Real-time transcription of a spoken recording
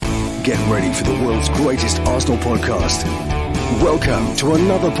Get ready for the world's greatest Arsenal podcast. Welcome to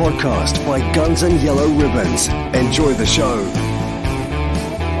another podcast by Guns and Yellow Ribbons. Enjoy the show.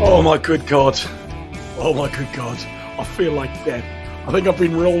 Oh my good God. Oh my good God. I feel like death. I think I've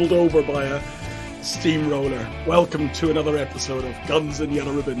been rolled over by a steamroller. Welcome to another episode of Guns and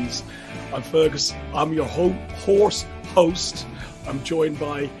Yellow Ribbons. I'm Fergus. I'm your host. I'm joined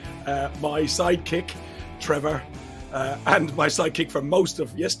by my sidekick, Trevor, and my sidekick for most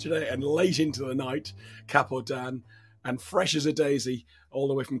of yesterday and late into the night, Capo Dan, and fresh as a daisy, all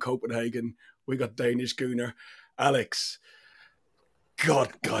the way from Copenhagen, we got Danish Gooner, Alex.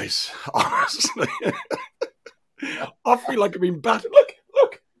 God, guys, honestly, I feel like I've been battered.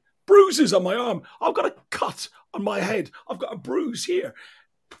 Look, bruises on my arm. I've got a cut on my head. I've got a bruise here.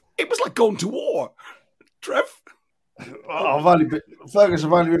 It was like going to war. Trev? I've only been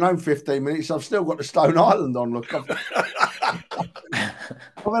home 15 minutes. I've still got the Stone Island on. Look, I've been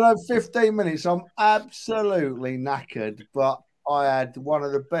home 15 minutes. I'm absolutely knackered, but I had one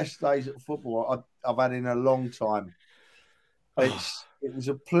of the best days at football I've had in a long time. It was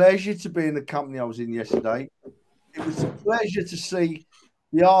a pleasure to be in the company I was in yesterday. It was a pleasure to see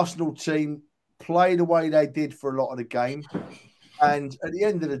the Arsenal team play the way they did for a lot of the game. And at the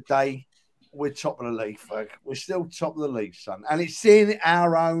end of the day, we're top of the league, Ferg. We're still top of the league, son. And it's in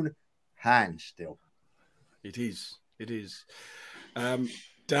our own hands still. It is.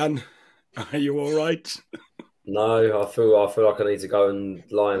 Dan, are you all right? No, I feel like I need to go and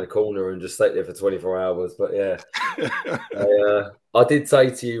lie in a corner and just stay there for 24 hours. But yeah, I did say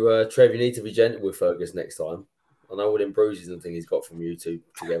to you, Trev, you need to be gentle with Fergus next time. I know all them bruises and things he's got from you two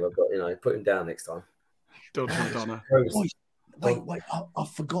together, but put him down next time. Don't tell Donna. Wait, I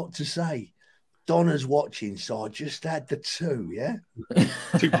forgot to say, Donna's watching, so I just had the 2, yeah?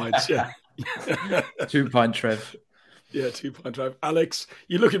 2 pints, yeah. 2 pint, Trev. Yeah, 2 pint, Trev. Alex,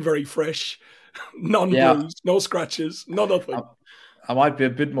 you're looking very fresh. Non-bruised, no scratches, no nothing. I might be a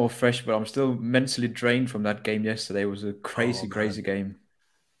bit more fresh, but I'm still mentally drained from that game yesterday. It was a crazy game.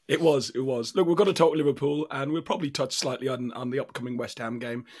 It was. Look, we're going to talk Liverpool, and we'll probably touch slightly on the upcoming West Ham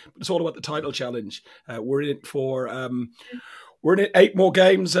game. But it's all about the title challenge. We're in it for 8 more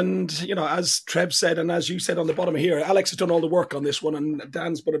games, and as Trev said, and as you said on the bottom here, Alex has done all the work on this one, and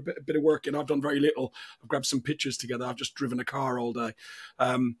Dan's put a bit of work in. I've done very little. I've grabbed some pictures together. I've just driven a car all day.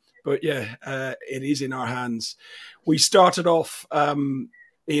 But yeah, it is in our hands. We started off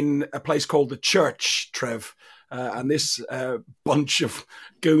in a place called the Church, Trev. And this bunch of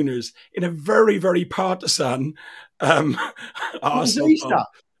Gooners in a very, very partisan It was Easter.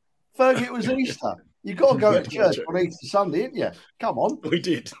 Ferg, it was Easter. You've got to go to church on Easter Sunday, haven't you? Come on. We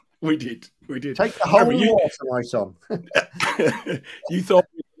did. Take the whole war tonight on. You thought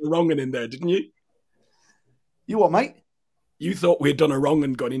we had done a wrong in there, didn't you? You what, mate? You thought we had done a wrong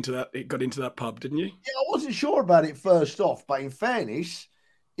and got into that pub, didn't you? Yeah, I wasn't sure about it first off, but in fairness,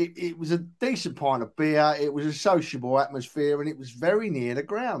 it was a decent pint of beer. It was a sociable atmosphere, and it was very near the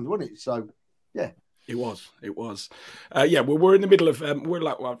ground, wasn't it? So, yeah. It was. We're in the middle of, we're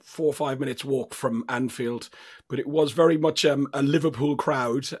like 4 or 5 minutes walk from Anfield, but it was very much a Liverpool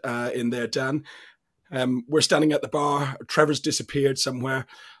crowd in there, Dan. We're standing at the bar. Trevor's disappeared somewhere,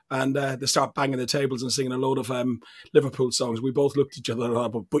 and they start banging the tables and singing a load of Liverpool songs. We both looked at each other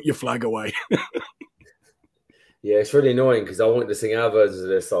and put your flag away. Yeah, it's really annoying because I wanted to sing our versions of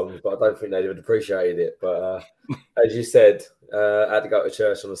their songs, but I don't think they would have appreciated it. But as you said, I had to go to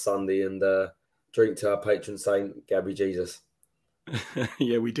church on a Sunday and drink to our patron saint, Gabby Jesus.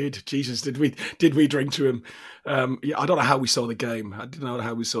 Yeah, we did. Jesus, did we drink to him? I don't know how we saw the game. I didn't know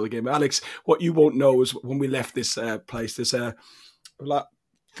how we saw the game. Alex, what you won't know is when we left this place, this like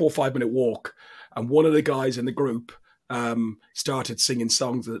 4 or 5 minute walk, and one of the guys in the group started singing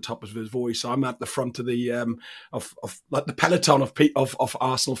songs at the top of his voice. So I'm at the front of the of like the peloton of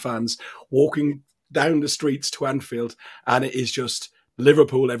Arsenal fans walking down the streets to Anfield, and it is just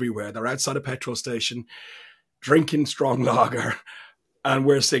Liverpool everywhere. They're outside a petrol station, drinking strong lager, and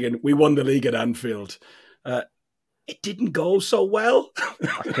we're singing, "We won the league at Anfield." It didn't go so well.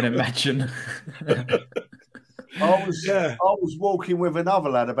 I can imagine. I was walking with another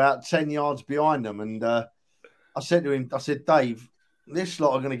lad about 10 yards behind them, and I said to him, Dave, this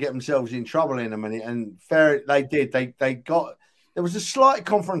lot are going to get themselves in trouble in a minute. And fair, they did. They got. There was a slight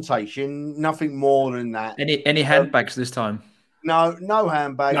confrontation, nothing more than that. Any handbags this time? No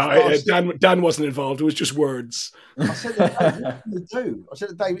handbags. No, Dan wasn't involved. It was just words. I said, Dave, what can we do? I said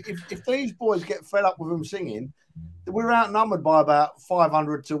to Dave, if these boys get fed up with them singing, we're outnumbered by about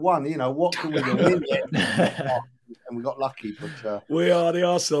 500 to 1. What can we do? and we got lucky. But we are the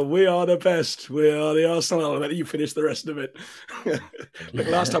Arsenal. We are the best. We are the Arsenal. I'll let you finish the rest of it. Look,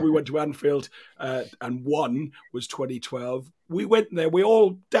 last time we went to Anfield and won was 2012. We went there.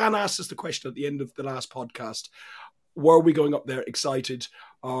 Dan asked us the question at the end of the last podcast. Were we going up there excited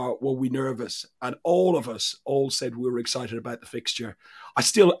or were we nervous? And all of us said we were excited about the fixture. I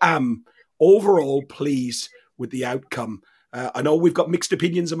still am overall pleased with the outcome. I know we've got mixed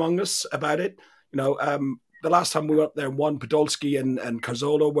opinions among us about it. The last time we were up there and won, Podolski and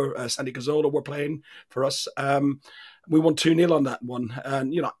Sandy Cazorla were playing for us. We won 2-0 on that one.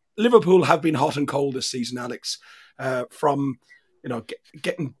 And, Liverpool have been hot and cold this season, Alex, from,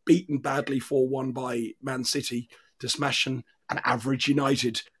 getting beaten badly 4-1 by Man City to smashing an average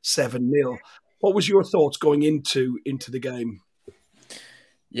United 7-0. What was your thoughts going into the game?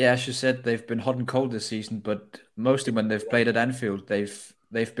 Yeah, as you said, they've been hot and cold this season, but mostly when they've played at Anfield, they've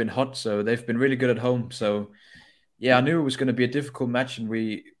been hot, so they've been really good at home. So, yeah, I knew it was going to be a difficult match, and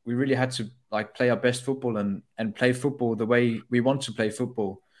we really had to play our best football and play football the way we want to play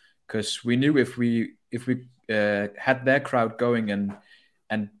football, because we knew if we had their crowd going and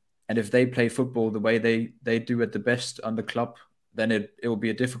if they play football the way they do at the best on the club, then it will be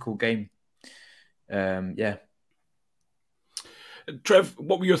a difficult game. Yeah. Trev,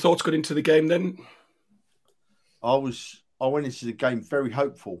 what were your thoughts going into the game then? I went into the game very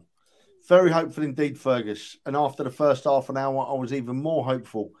hopeful indeed, Fergus. And after the first half an hour, I was even more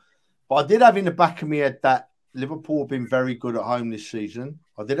hopeful. But I did have in the back of my head that Liverpool have been very good at home this season.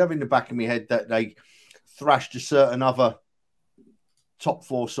 I did have in the back of my head that they thrashed a certain other top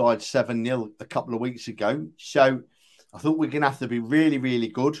four side 7-0 a couple of weeks ago. So I thought we're going to have to be really, really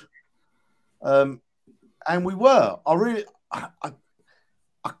good. And we were.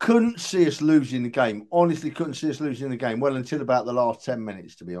 I couldn't see us losing the game. Honestly, couldn't see us losing the game. Well, until about the last 10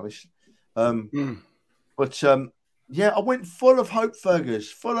 minutes, to be honest. But I went full of hope,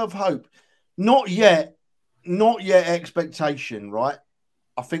 Fergus. Full of hope. Not yet expectation, right?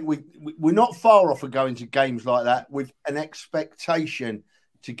 I think we're not far off of going to games like that with an expectation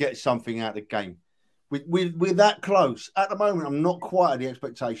to get something out of the game. We're that close. At the moment, I'm not quite at the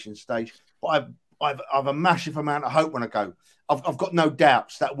expectation stage, but I've a massive amount of hope when I go. I've got no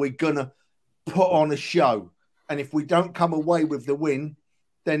doubts that we're going to put on a show. And if we don't come away with the win,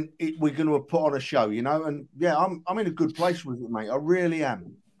 then we're going to put on a show, And, yeah, I'm in a good place with it, mate. I really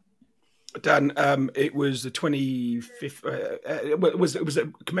am. Dan, it was the 25th. It was a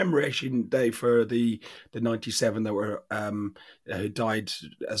commemoration day for the 97 that were who died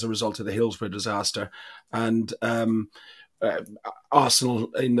as a result of the Hillsborough disaster, and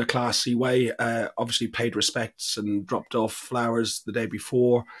Arsenal, in the classy way, obviously paid respects and dropped off flowers the day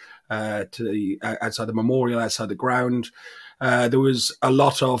before to outside the memorial, outside the ground. There was a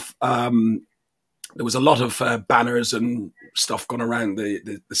lot of banners and stuff gone around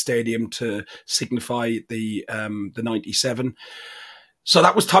the stadium to signify the 97. So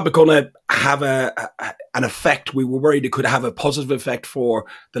that was type going to have an effect. We were worried it could have a positive effect for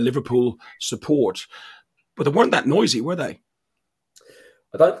the Liverpool support. But they weren't that noisy, were they?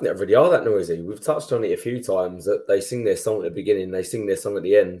 I don't think they really are that noisy. We've touched on it a few times that they sing their song at the beginning, they sing their song at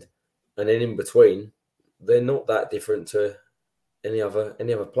the end, and then in between, they're not that different to any other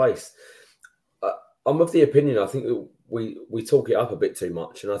place. I'm of the opinion, I think we talk it up a bit too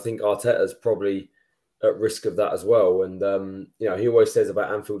much, and I think Arteta's probably at risk of that as well. And he always says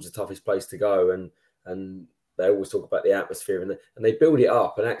about Anfield's the toughest place to go, and they always talk about the atmosphere, and they build it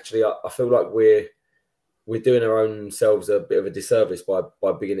up. And actually, I feel like we're doing our own selves a bit of a disservice by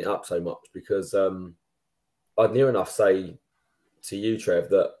bigging it up so much, because I'd near enough say to you, Trev,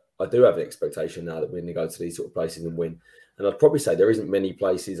 that I do have an expectation now that we're going to go to these sort of places and win. And I'd probably say there isn't many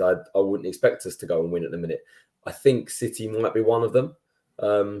places I wouldn't expect us to go and win at the minute. I think City might be one of them.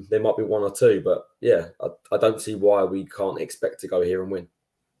 There might be one or two, but yeah, I don't see why we can't expect to go here and win.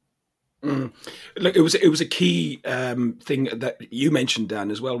 Look, it was a key thing that you mentioned,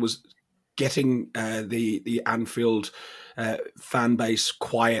 Dan, as well, was getting the Anfield fan base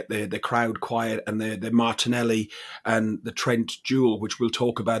quiet, the crowd quiet, and the Martinelli and the Trent duel, which we'll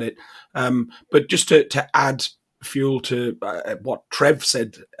talk about it. But just to add fuel to what Trev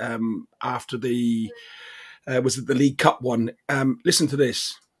said after the was it the League Cup one? Listen to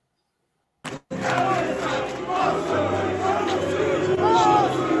this.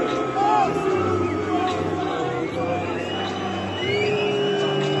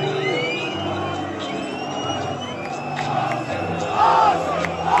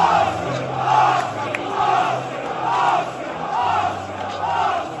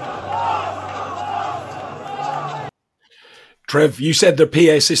 Trev, you said the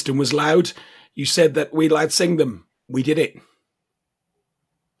PA system was loud. You said that we'd outsing them. We did it.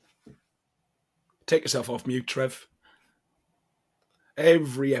 Take yourself off mute, Trev.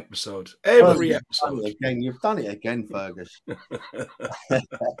 Every episode. You've done it again, Fergus.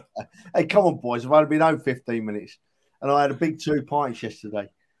 Hey, come on, boys. I've only been home 15 minutes, and I had a big 2 pints yesterday.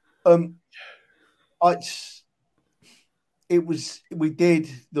 We did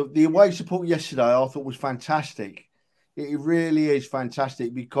the away support yesterday. I thought was fantastic. It really is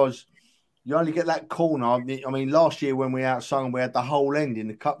fantastic because you only get that corner. I mean, last year when we outsung, we had the whole end in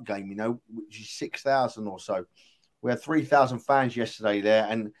the cup game, which is 6,000 or so. We had 3,000 fans yesterday there,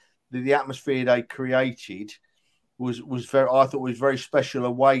 and the atmosphere they created was very. I thought was very special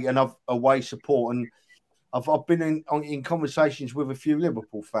away support. And I've been in conversations with a few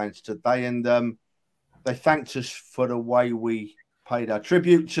Liverpool fans today, and they thanked us for the way we paid our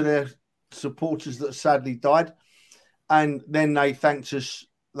tribute to their supporters that sadly died, and then they thanked us.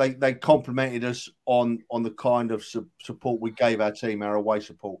 They complimented us on the kind of support we gave our team, our away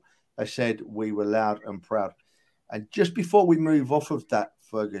support. They said we were loud and proud. And just before we move off of that,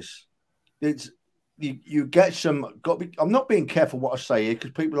 Fergus, you get some. I'm not being careful what I say here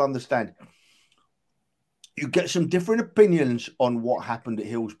because people understand. You get some different opinions on what happened at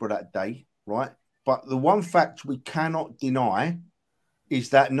Hillsborough that day, right? But the one fact we cannot deny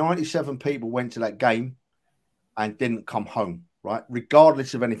is that 97 people went to that game and didn't come home, right?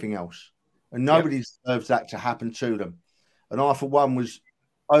 Regardless of anything else, and nobody deserves that to happen to them. And I, for one, was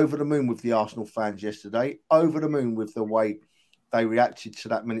over the moon with the Arsenal fans yesterday, over the moon with the way they reacted to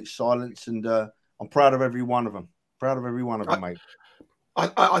that minute's silence. And I'm proud of every one of them. Proud of every one of them, mate.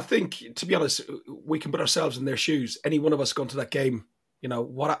 I think, to be honest, we can put ourselves in their shoes. Any one of us gone to that game,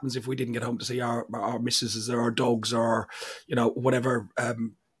 what happens if we didn't get home to see our missuses or our dogs or, whatever,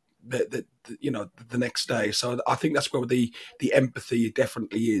 the next day. So I think that's where the empathy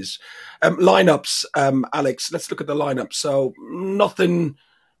definitely is. Lineups, Alex, let's look at the lineup. So nothing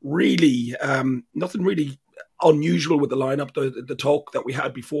really unusual with the lineup. The talk that we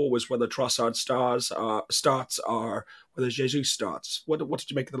had before was whether Trossard starts or whether Jesus starts. What did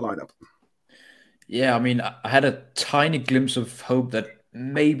you make of the lineup? Yeah, I mean, I had a tiny glimpse of hope that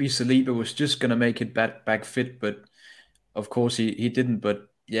maybe Saliba was just going to make it back fit, but of course he didn't. But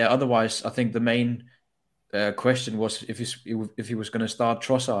yeah, otherwise, I think the main question was if he was going to start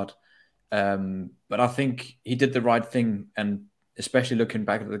Trossard. But I think he did the right thing, and especially looking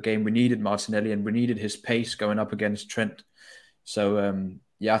back at the game, we needed Martinelli and we needed his pace going up against Trent. So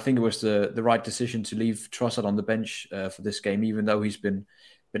I think it was the right decision to leave Trossard on the bench for this game, even though he's been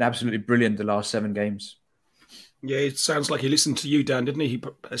absolutely brilliant the last 7 games. Yeah, it sounds like he listened to you, Dan, didn't he?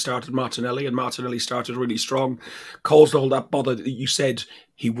 He started Martinelli, and Martinelli started really strong, caused all that bother that you said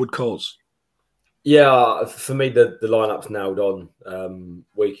he would cause. Yeah, for me, the lineup's nailed on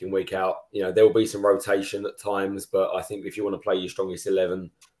week in, week out. There will be some rotation at times, but I think if you want to play your strongest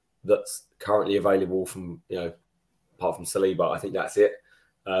 11 that's currently available from, apart from Saliba, I think that's it.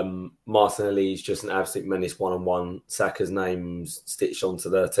 Martinelli is just an absolute menace one-on-one. Saka's name's stitched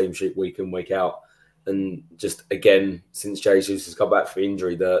onto the team sheet week in, week out. And just, again, since Jesus has come back from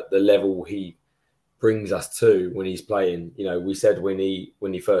injury, the level he brings us to when he's playing, we said when he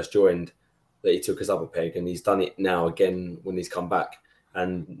first joined, that he took us up a peg, and he's done it now again when he's come back.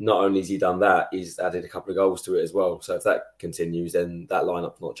 And not only has he done that, he's added a couple of goals to it as well. So if that continues, then that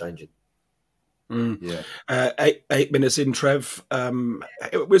lineup's not changing. Yeah. 8 minutes in, Trev.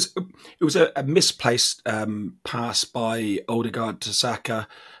 It was a misplaced pass by Odegaard to Saka,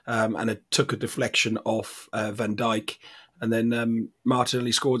 and it took a deflection off Van Dijk, and then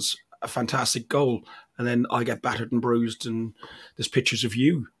Martinelli scores a fantastic goal, and then I get battered and bruised, and there's pictures of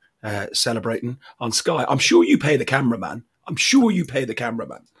you celebrating on Sky. I'm sure you pay the cameraman.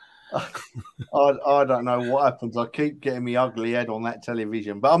 I don't know what happens. I keep getting my ugly head on that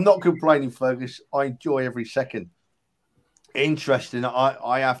television, but I'm not complaining, Fergus. I enjoy every second. Interesting.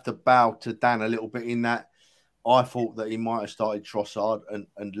 I have to bow to Dan a little bit in that I thought that he might have started Trossard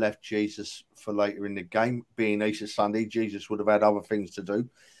and left Jesus for later in the game. Being Easter Sunday, Jesus would have had other things to do,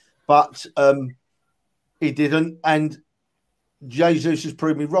 but he didn't. And Jesus has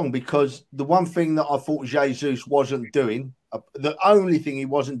proved me wrong, because the one thing that I thought Jesus wasn't doing, the only thing he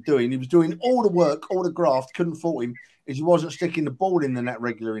wasn't doing, he was doing all the work, all the graft, couldn't fault him, is he wasn't sticking the ball in the net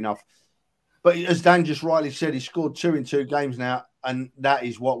regular enough. But as Dan just rightly said, he scored 2 in 2 games now, and that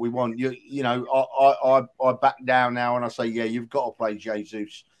is what we want. I back down now and I say, yeah, you've got to play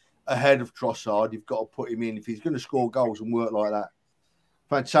Jesus ahead of Trossard. You've got to put him in if he's going to score goals and work like that.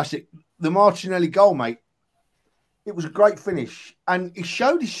 Fantastic. The Martinelli goal, mate, it was a great finish, and he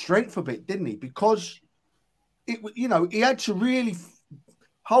showed his strength a bit, didn't he? Because he had to really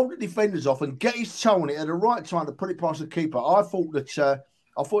hold the defenders off and get his toe on it at the right time to put it past the keeper. I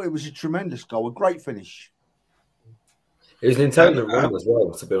thought it was a tremendous goal, a great finish. It was an intelligent run as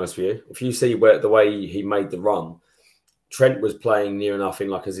well, to be honest with you. If you see the way he made the run, Trent was playing near enough in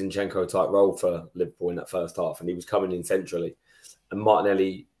like a Zinchenko type role for Liverpool in that first half, and he was coming in centrally. And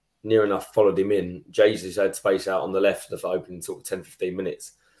Martinelli near enough followed him in. Jesus had space out on the left for the opening sort of 10, 15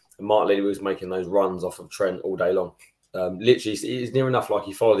 minutes. And Martinelli was making those runs off of Trent all day long. Literally, it's near enough like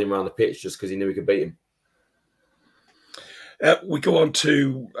he followed him around the pitch just because he knew he could beat him. We go on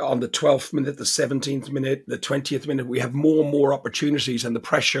the 12th minute, the 17th minute, the 20th minute. We have more and more opportunities, and the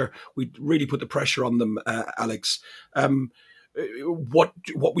pressure. We really put the pressure on them, Alex. What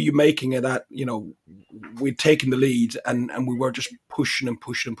were you making of that? You know, we'd taken the lead, and we were just pushing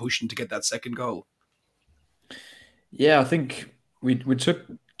to get that second goal. Yeah, I think we took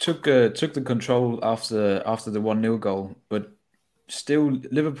the control after the 1-0 goal, but still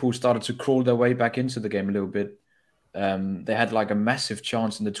Liverpool started to crawl their way back into the game a little bit. They had like a massive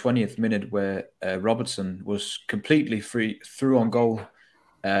chance in the 20th minute where Robertson was completely free through on goal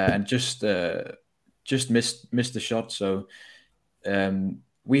and just missed the shot. So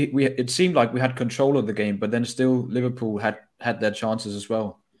we it seemed like we had control of the game, but then still Liverpool had their chances as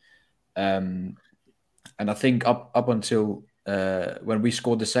well. And I think up until when we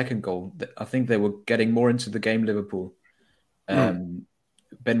scored the second goal, I think they were getting more into the game, Liverpool.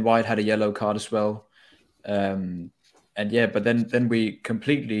 Ben White had a yellow card as well. But then we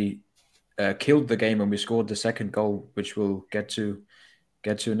completely killed the game when we scored the second goal, which we'll get to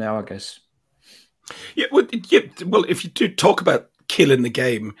now, I guess. Yeah, well, if you do talk about killing the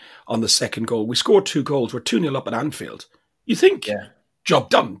game on the second goal, we scored 2 goals. We're 2-0 up at Anfield. You think, job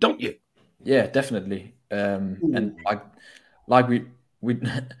done, don't you? Yeah, definitely. And like we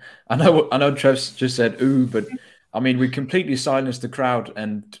I know Trev's just said ooh, but I mean we completely silenced the crowd,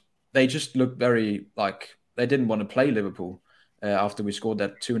 and they just looked very like they didn't want to play Liverpool after we scored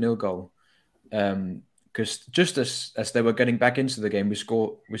that 2-0 goal. Because just as they were getting back into the game, we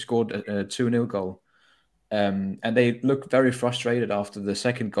scored a 2-0 goal. And they looked very frustrated after the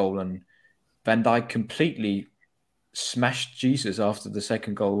second goal, and Van Dijk completely smashed Jesus after the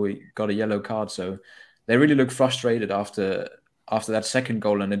second goal. We got a yellow card, so they really looked frustrated after that second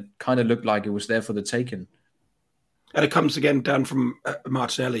goal, and it kind of looked like it was there for the taking. And it comes again down from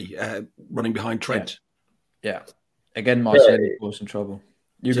Martinelli running behind Trent. Yeah. Again, Martinelli was in trouble.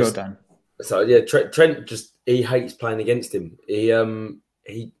 Go, Dan. So yeah, Trent just he hates playing against him. He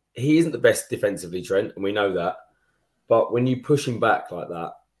isn't the best defensively, Trent, and we know that. But when you push him back like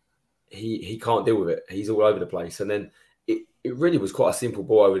that, he can't deal with it. He's all over the place. And then it really was quite a simple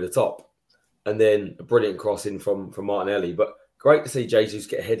ball over the top. And then a brilliant crossing from Martinelli. But great to see Jesus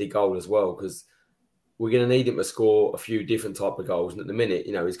get a heady goal as well, because we're going to need him to score a few different type of goals. And at the minute,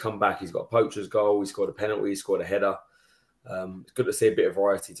 you know, he's come back. He's got a poacher's goal. He scored a penalty. He scored a header. It's good to see a bit of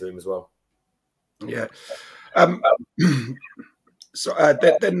variety to him as well. Yeah. So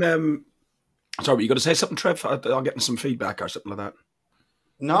then, sorry, were you going to say something, Trev? I'll get some feedback or something like that.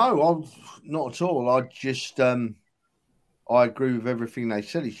 No, not at all. I just, I agree with everything they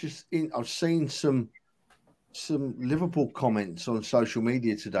said. It's just, I've seen some Liverpool comments on social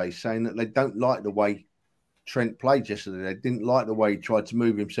media today saying that they don't like the way Trent played yesterday. They didn't like the way he tried to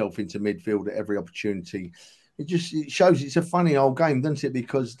move himself into midfield at every opportunity. It shows it's a funny old game, doesn't it?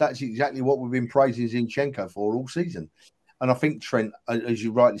 Because that's exactly what we've been praising Zinchenko for all season. And I think Trent, as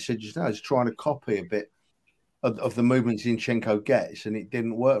you rightly said just now, is trying to copy a bit of the movements Zinchenko gets, and it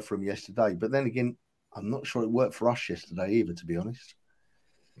didn't work for him yesterday. But then again, I'm not sure it worked for us yesterday either, to be honest.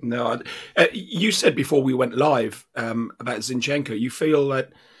 No, you said before we went live about Zinchenko, you feel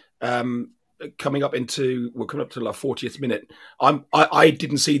that coming up to the 40th minute. I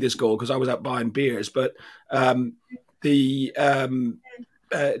didn't see this goal because I was out buying beers, but Zinchenko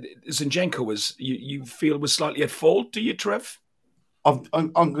you feel was slightly at fault. Do you, Trev? I'll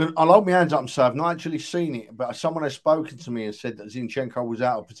hold my hands up and say I've not actually seen it, but someone has spoken to me and said that Zinchenko was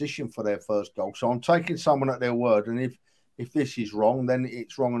out of position for their first goal. So I'm taking someone at their word, and if this is wrong, then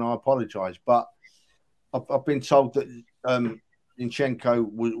it's wrong, and I apologise. But I've been told that Zinchenko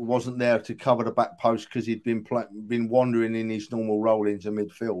wasn't there to cover the back post because he'd been wandering in his normal role into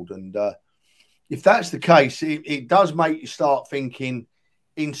midfield. And if that's the case, it does make you start thinking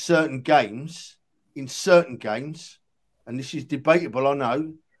in certain games, and this is debatable, I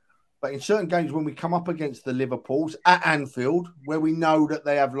know, but in certain games when we come up against the Liverpools at Anfield, where we know that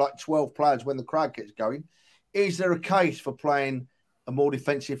they have like 12 players when the crowd gets going, is there a case for playing a more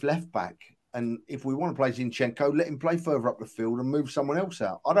defensive left back? And if we want to play Zinchenko, let him play further up the field and move someone else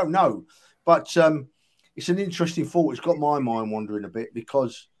out. I don't know. But it's an interesting thought. It's got my mind wandering a bit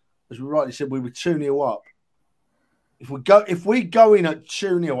because, as we rightly said, we were 2-0 up. If we go in at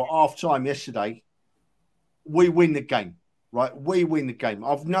 2-0 at half time yesterday, we win the game, right? We win the game.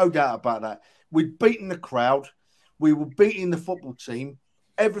 I've no doubt about that. We'd beaten the crowd. We were beating the football team.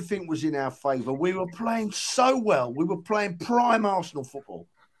 Everything was in our favour. We were playing so well. We were playing prime Arsenal football.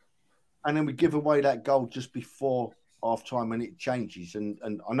 And then we give away that goal just before half time and it changes. And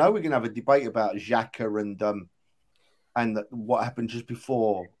I know we're going to have a debate about Xhaka and what happened just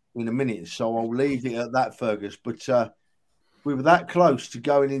before in a minute. So I'll leave it at that, Fergus. But we were that close to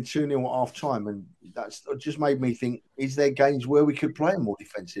going in 2-0 at half time. And that's just made me think, is there games where we could play a more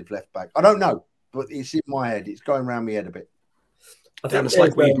defensive left back? I don't know, but it's in my head. It's going around my head a bit. I think it's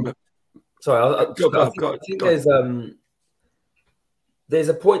like we. Sorry, I think there's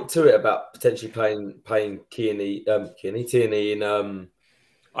a point to it about potentially playing Tierney in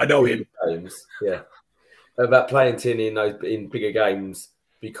I know him. Games. Yeah, about playing Tierney in bigger games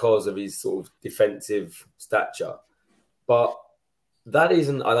because of his sort of defensive stature. But that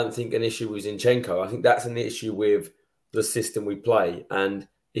isn't, I don't think, an issue with Zinchenko. I think that's an issue with the system we play. And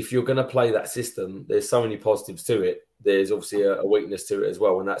if you're going to play that system, there's so many positives to it. There's obviously a weakness to it as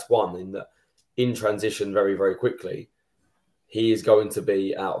well. And that's one, in that in transition very, very quickly, he is going to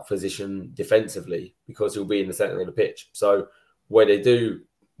be out of position defensively because he'll be in the centre of the pitch. So where they do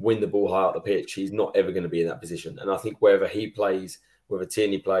win the ball high up the pitch, he's not ever going to be in that position. And I think wherever he plays, whether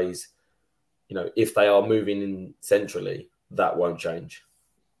Tierney plays, if they are moving in centrally, that won't change.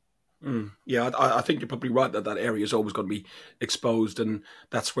 Yeah, I think you're probably right that area is always going to be exposed, and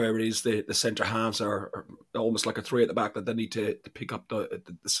that's where it is. The centre halves are almost like a three at the back that they need to pick up the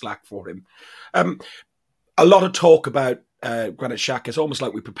slack for him. A lot of talk about Granit Xhaka. It's almost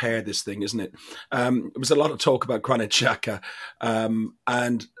like we prepared this thing, isn't it? There was a lot of talk about Granit Xhaka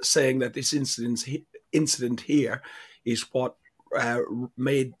and saying that this incident here is what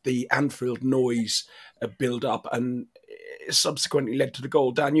made the Anfield noise build up and subsequently led to the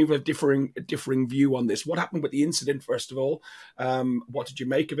goal. Dan, you have a differing view on this. What happened with the incident, first of all? What did you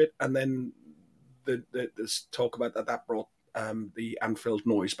make of it? And then this talk about that brought the Anfield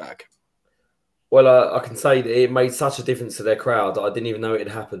noise back. Well, I can say that it made such a difference to their crowd that I didn't even know it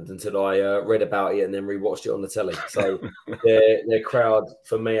had happened until I read about it and then rewatched it on the telly. So their crowd,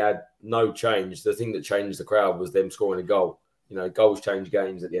 for me, had no change. The thing that changed the crowd was them scoring a goal. Goals change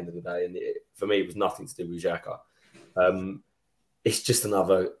games at the end of the day. And for me, it was nothing to do with Xhaka. It's just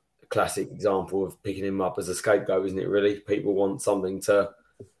another classic example of picking him up as a scapegoat, isn't it, really? People want something to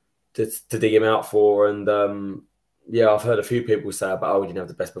dig him out for. And, I've heard a few people say about, he didn't have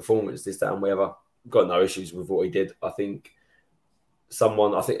the best performance, this, that, and whatever. Got no issues with what he did. I think I can't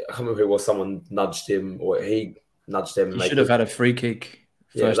remember who it was, someone nudged him, or he nudged him. He should have had a free kick.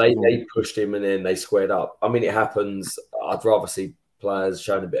 Yeah, they pushed him and then they squared up. I mean, it happens. I'd rather see players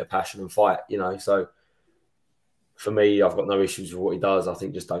showing a bit of passion and fight, So for me, I've got no issues with what he does. I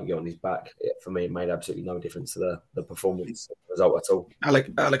think just don't get on his back. For me, it made absolutely no difference to the performance result at all.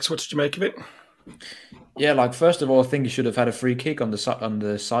 Alex, what did you make of it? Yeah, first of all, I think he should have had a free kick on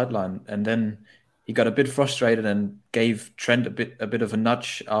the sideline, and then he got a bit frustrated and gave Trent a bit of a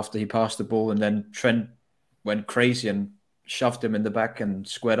nudge after he passed the ball, and then Trent went crazy and shoved him in the back and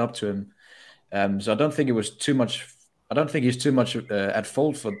squared up to him. So I don't think it was too much. I don't think he's too much at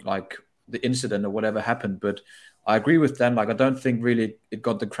fault for the incident or whatever happened. But I agree with Dan. I don't think really it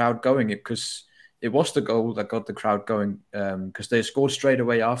got the crowd going, because it was the goal that got the crowd going, because they scored straight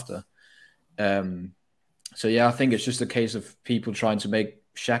away after. So yeah, I think it's just a case of people trying to make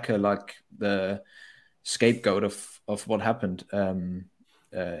Xhaka the scapegoat of what happened.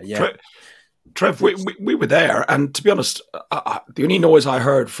 Trev, we were there, and to be honest, the only noise I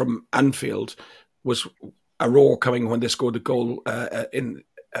heard from Anfield was a roar coming when they scored the goal when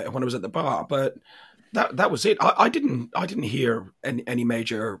I was at the bar. But that was it. I didn't hear any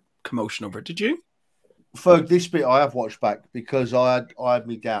major commotion over it. Did you? Ferg, this bit I have watched back because I had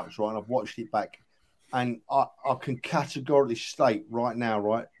my doubts, right? And I've watched it back, and I can categorically state right now,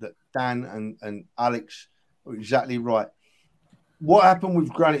 right, that Dan and Alex are exactly right. What happened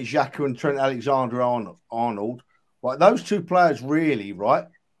with Granit Xhaka and Trent Alexander-Arnold, right? Those two players really, right?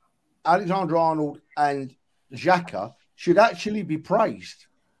 Alexander-Arnold and Xhaka should actually be praised.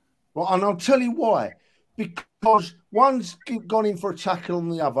 Right? And I'll tell you why. Because one's gone in for a tackle on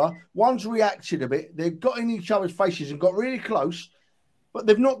the other, one's reacted a bit, they've got in each other's faces and got really close, but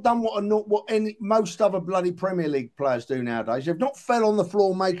they've not done most other bloody Premier League players do nowadays. They've not fell on the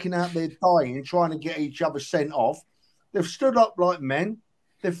floor making out they're dying and trying to get each other sent off. They've stood up like men.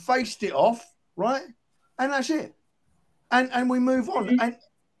 They've faced it off, right? And that's it. And we move on. And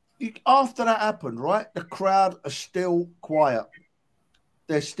after that happened, right, the crowd are still quiet.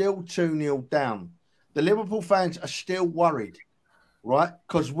 They're still 2-0 down. The Liverpool fans are still worried, right,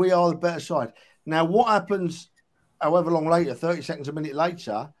 because we are the better side. Now, what happens however long later, 30 seconds, a minute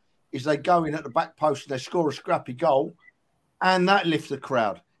later, is they go in at the back post and they score a scrappy goal, and that lifts the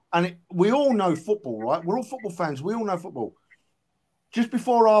crowd. And we all know football, right? We're all football fans. We all know football. Just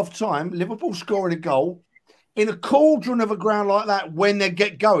before half-time, Liverpool scoring a goal in a cauldron of a ground like that when they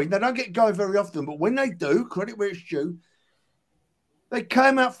get going. They don't get going very often, but when they do, credit where it's due, they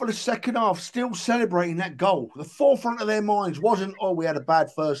came out for the second half still celebrating that goal. The forefront of their minds wasn't, oh, we had a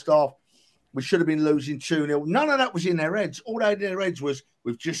bad first half, we should have been losing 2-0. None of that was in their heads. All they had in their heads was,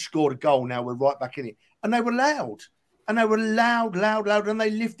 we've just scored a goal, now we're right back in it. And they were loud. And they were loud, and they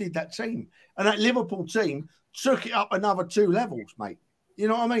lifted that team. And that Liverpool team took it up another 2 levels, mate. You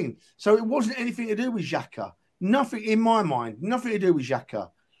know what I mean? So it wasn't anything to do with Xhaka. Nothing, in my mind, nothing to do with Xhaka.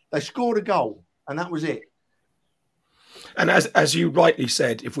 They scored a goal, and that was it. And as you rightly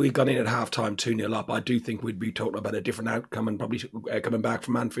said, if we'd gone in at halftime 2-0 up, I do think we'd be talking about a different outcome and probably coming back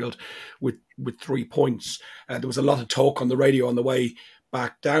from Anfield with 3 points. There was a lot of talk on the radio on the way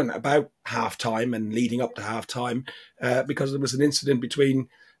back down about halftime and leading up to halftime because there was an incident between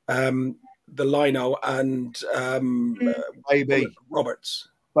the Lino and Roberts.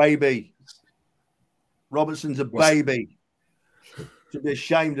 Baby. Robertson's a baby. Should be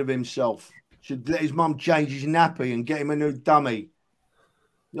ashamed of himself. Should let his mum change his nappy and get him a new dummy.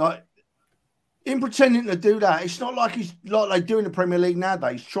 Like, in pretending to do that, it's not like he's like they do in the Premier League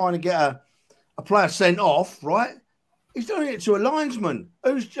nowadays, trying to get a player sent off, right? He's doing it to a linesman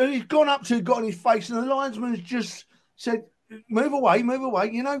who's gone up to, got on his face, and the linesman's just said, move away,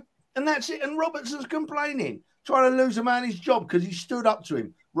 you know? And that's it. And Robertson's complaining, trying to lose a man his job because he stood up to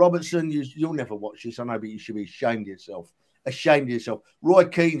him. Robertson, you'll never watch this, I know, but you should be ashamed of yourself. Ashamed of yourself. Roy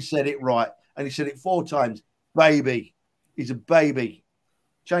Keane said it right, and he said it 4 times. Baby. He's a baby.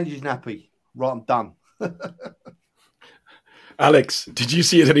 Change his nappy. Right, I'm done. Alex, did you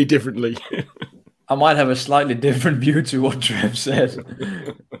see it any differently? I might have a slightly different view to what Trev said.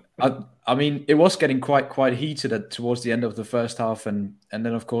 I mean, it was getting quite heated towards the end of the first half, and then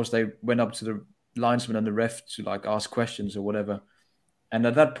of course they went up to the linesman and the ref to like ask questions or whatever. And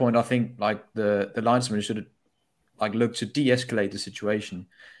at that point, I think like the linesman should have like looked to de-escalate the situation.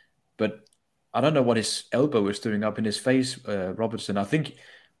 But I don't know what his elbow was doing up in his face, Robertson. I think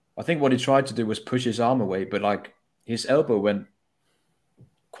what he tried to do was push his arm away, but like his elbow went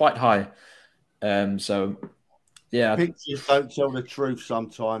quite high. So, yeah. Pictures don't tell the truth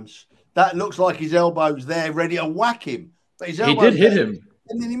sometimes. That looks like his elbow's there, ready to whack him. But his elbow, he did hit him.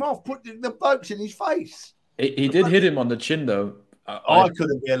 And then him off, put the blokes in his face. He did hit him on the chin, though. I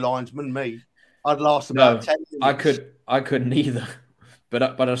couldn't be a linesman, me. I'd last about 10 minutes. I couldn't either.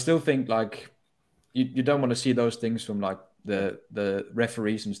 But I still think, like, you don't want to see those things from, like, the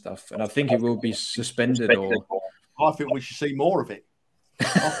referees and stuff. And I think it will be suspended or... I think we should see more of it.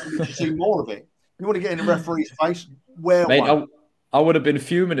 You want to get in the referee's face? Mate, I would have been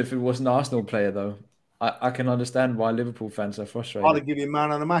fuming if it was an Arsenal player, though. I can understand why Liverpool fans are frustrated. I'd have given him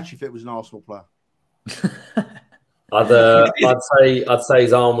man of the match if it was an Arsenal player. I'd say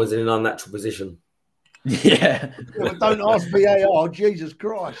his arm was in an unnatural position. Yeah. But don't ask VAR, Jesus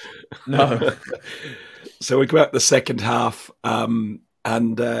Christ. No. So we go out the second half, and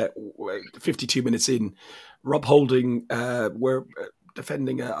 52 minutes in, Rob Holding, we're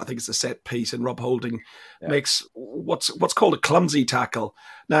defending, I think it's a set piece, and Rob Holding makes what's called a clumsy tackle.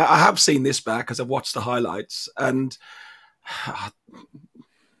 Now, I have seen this back because I've watched the highlights, and I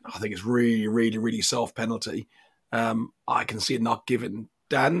think it's really, really, really soft penalty. I can see it not given.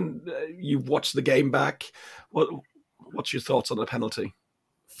 Dan, you've watched the game back. What's your thoughts on the penalty?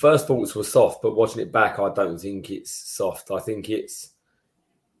 First thoughts were soft, but watching it back, I don't think it's soft. I think it's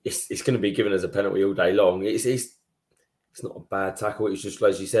going to be given as a penalty all day long. It's not a bad tackle. It's just,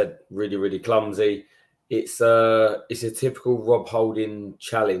 as you said, really, really clumsy. It's a typical Rob Holding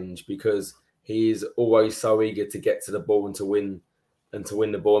challenge because he is always so eager to get to the ball and to win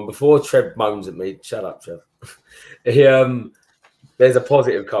the ball. And before Trev moans at me, shut up, Trev. There's a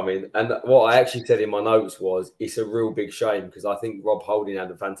positive coming. And what I actually said in my notes was it's a real big shame because I think Rob Holding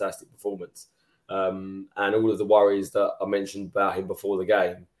had a fantastic performance. And all of the worries that I mentioned about him before the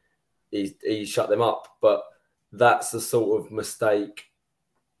game, he shut them up. But that's the sort of mistake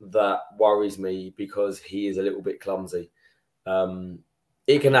that worries me because he is a little bit clumsy.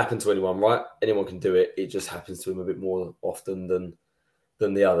 It can happen to anyone, right? Anyone can do it. It just happens to him a bit more often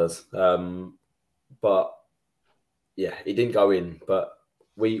than the others. But yeah, it didn't go in, but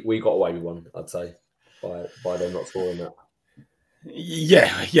we got away with one, I'd say, by them not scoring that.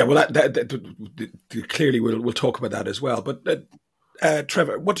 Yeah. Well, that clearly we'll talk about that as well. But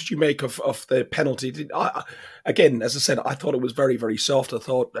Trevor, what did you make of the penalty? Again, as I said, I thought it was very, very soft. I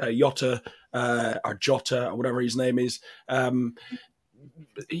thought Jota or Jota or whatever his name is, made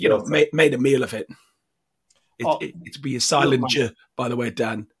a meal of it. It's be a silent J, by the way,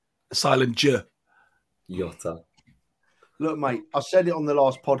 Dan. A silent J. Jota. Look, mate, I said it on the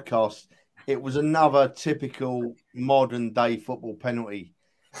last podcast. It was another typical modern day football penalty.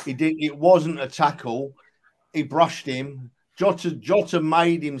 It wasn't a tackle. He brushed him. Jota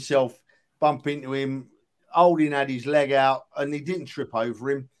made himself bump into him. Holding had his leg out, and he didn't trip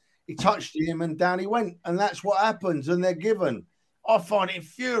over him. He touched him, and down he went. And that's what happens. And they're given. I find it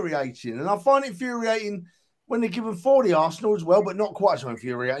infuriating, and I find it infuriating when they're given 40 Arsenal as well, but not quite so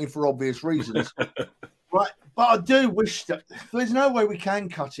infuriating for obvious reasons. Right, but I do wish that there's no way we can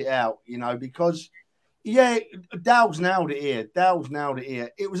cut it out, because, Dow's nailed it here.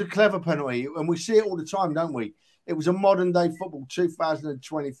 It was a clever penalty, and we see it all the time, don't we? It was a modern day football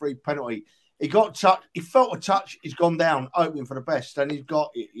 2023 penalty. He got touched. He felt a touch. He's gone down, hoping for the best, and he's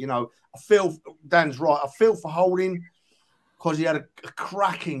got it. I feel Dan's right. I feel for Holding because he had a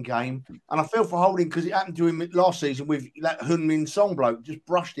cracking game, and I feel for Holding because it happened to him last season with that Hun-Min Song bloke. Just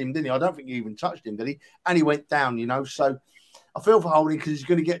brushed him, didn't he? I don't think he even touched him, did he? And he went down, So I feel for Holding because he's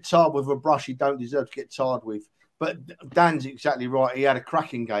going to get tarred with a brush he don't deserve to get tarred with. But Dan's exactly right. He had a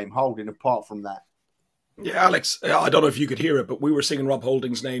cracking game, Holding, apart from that. Yeah, Alex, I don't know if you could hear it, but we were singing Rob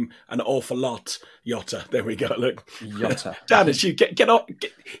Holding's name an awful lot. Jota. There we go. Look. Jota. Dan, you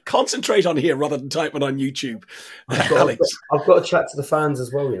concentrate on here rather than typing on YouTube. Alex. I've got to chat to the fans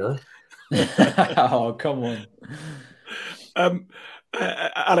as well, Oh, come on.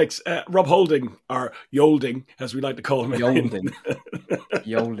 Alex, Rob Holding, or Yolding, as we like to call him. Yolding.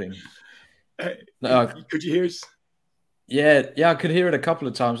 Could you hear us? Yeah, I could hear it a couple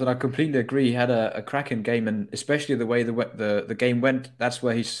of times, and I completely agree. He had a cracking game, and especially the way the game went. That's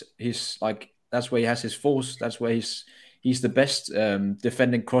where that's where he has his force. That's where he's the best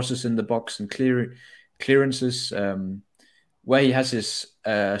defending crosses in the box and clearances. Where he has his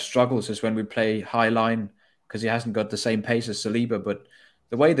struggles is when we play high line because he hasn't got the same pace as Saliba. But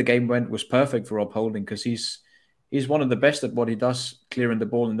the way the game went was perfect for Rob Holding because he's one of the best at what he does, clearing the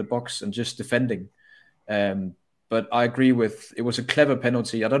ball in the box and just defending. But I agree with it was a clever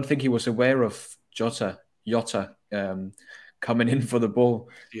penalty. I don't think he was aware of Jota coming in for the ball.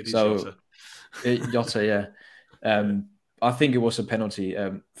 Jota, yeah. I think it was a penalty.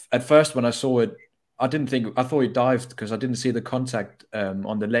 At first, when I saw it, I thought he dived because I didn't see the contact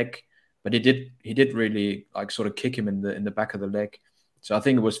on the leg, but he did really sort of kick him in the back of the leg. So I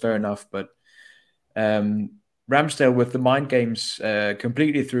think it was fair enough. But Ramsdale with the mind games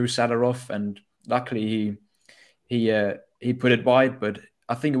completely threw Salah off, and luckily he put it wide, but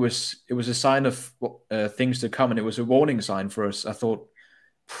I think it was a sign of things to come, and it was a warning sign for us. I thought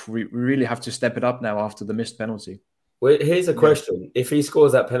we really have to step it up now after the missed penalty. Well, here's a question: if he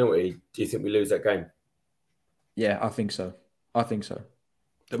scores that penalty, do you think we lose that game? Yeah, I think so.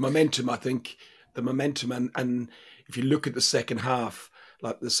 The momentum, and if you look at the second half,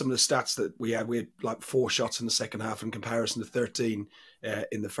 there's some of the stats that we had 4 shots in the second half in comparison to 13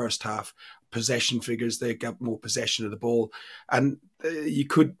 in the first half. Possession figures, they got more possession of the ball, and you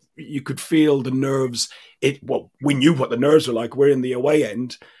could feel the nerves. We knew what the nerves were like. We're in the away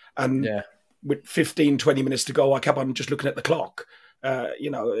end, and with 15-20 minutes to go, I kept on just looking at the clock.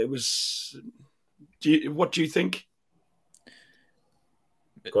 It was. What do you think?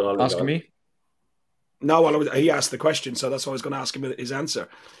 Asking me? No, well, he asked the question, so that's why I was going to ask him his answer.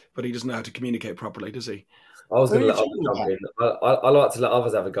 But he doesn't know how to communicate properly, does he? I was going to let others jump in. I like to let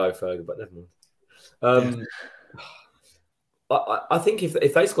others have a go, Ferg, but never mind. I think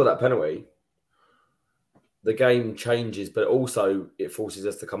if they score that penalty, the game changes, but also it forces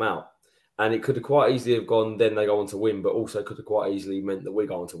us to come out. And it could have quite easily have gone, then they go on to win, but also could have quite easily meant that we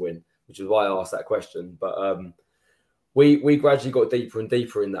go on to win, which is why I asked that question. But we gradually got deeper and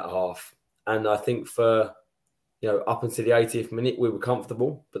deeper in that half. And I think for, up until the 80th minute, we were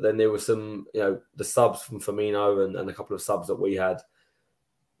comfortable. But then there were some, the subs from Firmino and a couple of subs that we had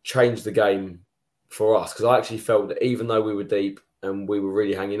changed the game for us. Because I actually felt that even though we were deep and we were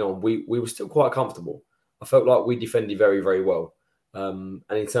really hanging on, we were still quite comfortable. I felt like we defended very, very well. And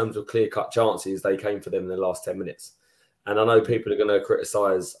in terms of clear-cut chances, they came for them in the last 10 minutes. And I know people are going to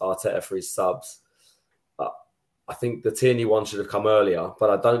criticise Arteta for his subs. I think the Tierney one should have come earlier, but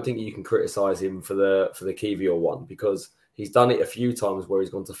I don't think you can criticise him for the Kiwior one because he's done it a few times where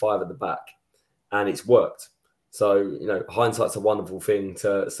he's gone to 5 at the back and it's worked. So, hindsight's a wonderful thing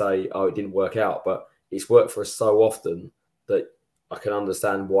to say, oh, it didn't work out, but it's worked for us so often that I can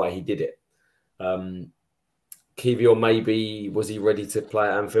understand why he did it. Kiwior, maybe was he ready to play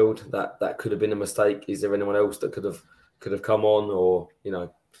at Anfield? That could have been a mistake. Is there anyone else that could have come on, or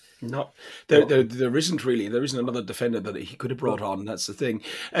No, there isn't really. There isn't another defender that he could have brought on. That's the thing.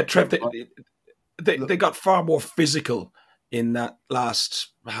 Trev, they got far more physical in that last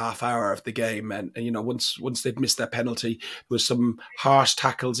half hour of the game, and once they'd missed their penalty, there was some harsh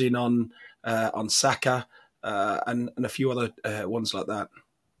tackles in on Saka and a few other ones like that.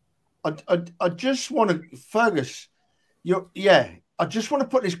 I just want to, Fergus. I just want to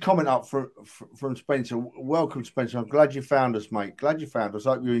put this comment up from Spencer. Welcome, Spencer. I'm glad you found us, mate. Glad you found us.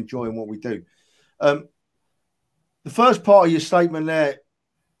 I hope you're enjoying what we do. The first part of your statement there,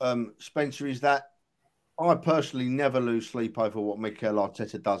 Spencer, is that I personally never lose sleep over what Mikel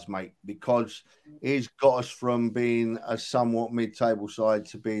Arteta does, mate, because he's got us from being a somewhat mid-table side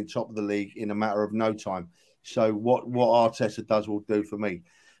to being top of the league in a matter of no time. So what Arteta does will do for me.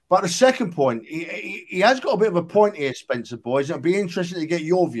 But the second point, he has got a bit of a point here, Spencer, boys. It'll be interesting to get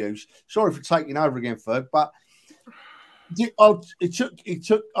your views. Sorry for taking over again, Ferg, but he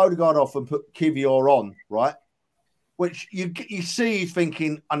took Odegaard off and put Kiwior on, right? Which you see he's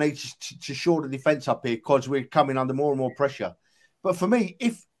thinking, I need to shore the defence up here because we're coming under more and more pressure. But for me,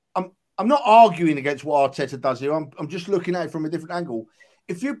 if I'm not arguing against what Arteta does here, I'm just looking at it from a different angle.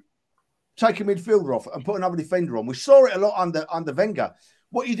 If you take a midfielder off and put another defender on, we saw it a lot under Wenger.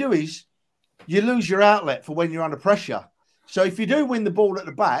 What you do is you lose your outlet for when you're under pressure. So if you do win the ball at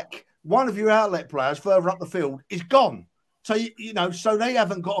the back, one of your outlet players further up the field is gone. So, so they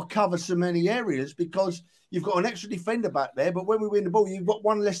haven't got to cover so many areas because you've got an extra defender back there. But when we win the ball, you've got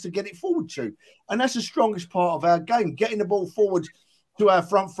one less to get it forward to. And that's the strongest part of our game, getting the ball forward to our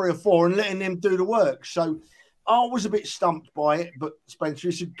front 3 or 4 and letting them do the work. So I was a bit stumped by it, but Spencer,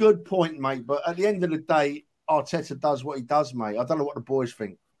 it's a good point, mate. But at the end of the day, Arteta does what he does, mate. I don't know what the boys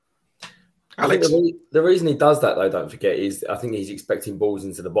think. Alex, the reason he does that, though, don't forget, is I think he's expecting balls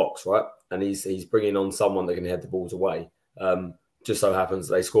into the box, right? And he's bringing on someone that can head the balls away. Just so happens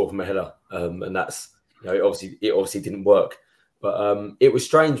they score from a header, and that's it obviously didn't work. But it was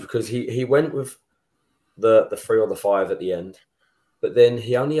strange because he went with the 3 or the 5 at the end, but then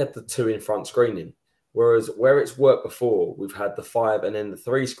he only had the 2 in front screening. Whereas where it's worked before, we've had the 5 and then the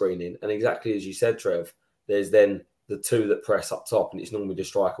 3 screening, and exactly as you said, Trev. There's then the 2 that press up top, and it's normally the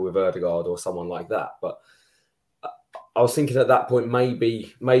striker with Odegaard or someone like that. But I was thinking at that point,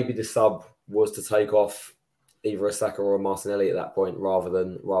 maybe the sub was to take off either a Saka or a Martinelli at that point, rather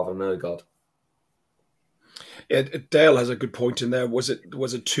than Odegaard. Yeah, Dale has a good point in there. Was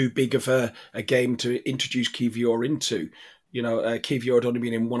it too big of a game to introduce Kiwior into? Kiwior had only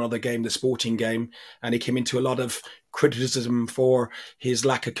been in one other game, the Sporting game, and he came into a lot of criticism for his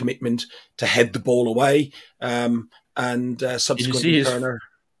lack of commitment to head the ball away. And subsequently, Turner.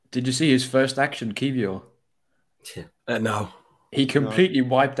 Did you see his first action, Kiwior? No. He completely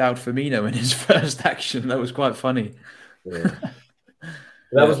wiped out Firmino in his first action. That was quite funny. Yeah.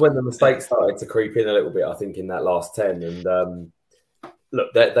 That was when the mistakes started to creep in a little bit, I think, in that last 10. And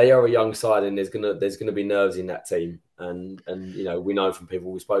look, they are a young side, and there's gonna be nerves in that team. And we know from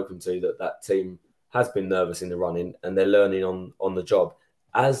people we've spoken to that team has been nervous in the running, and they're learning on the job,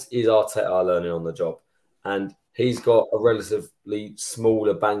 as is Arteta learning on the job. And he's got a relatively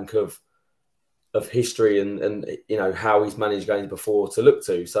smaller bank of history and how he's managed games before to look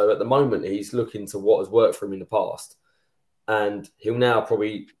to. So at the moment, he's looking to what has worked for him in the past. And he'll now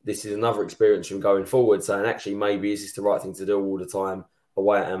this is another experience from going forward, saying, actually, maybe is this the right thing to do all the time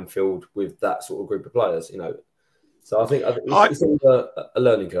away at Anfield with that sort of group of players, So I think it's a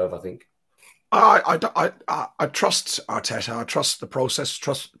learning curve, I think. I trust Arteta. I trust the process,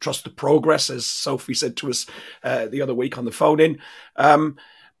 trust the progress, as Sophie said to us the other week on the phone in.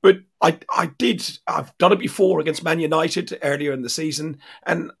 But I've done it before against Man United earlier in the season,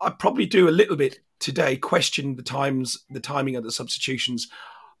 and I probably do a little bit today, question the timing of the substitutions.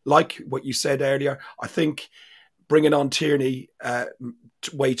 Like what you said earlier, I think bringing on Tierney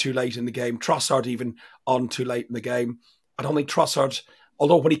way too late in the game, Trossard even on too late in the game. I don't think Trossard,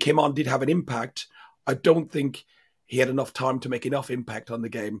 although when he came on did have an impact, I don't think he had enough time to make enough impact on the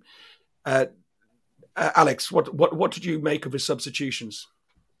game. Alex, what did you make of his substitutions?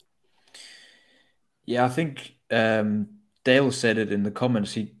 Yeah, I think Dale said it in the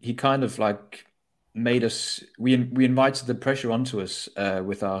comments. He kind of like made us. We invited the pressure onto us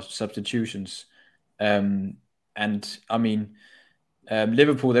with our substitutions, and I mean,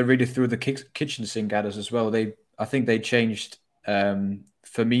 Liverpool, they really threw the kitchen sink at us as well. I think they changed.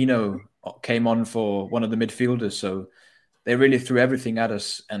 Firmino came on for one of the midfielders, so they really threw everything at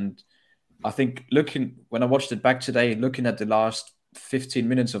us. And I think when I watched it back today, looking at the last 15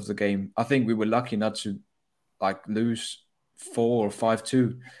 minutes of the game. I think we were lucky not to like lose 4 or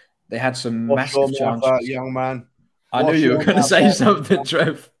 5-2. They had some Wash your massive mouth out, chances. young man. I knew Wash you your were going to mouth say out. something,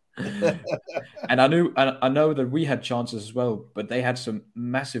 Trev. And I know that we had chances as well, but they had some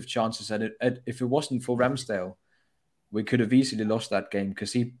massive chances. And if it wasn't for Ramsdale, we could have easily lost that game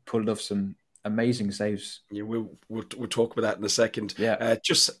because he pulled off some amazing saves. Yeah, we'll talk about that in a second. Yeah.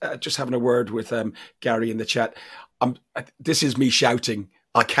 Just having a word with Gary in the chat. This is me shouting.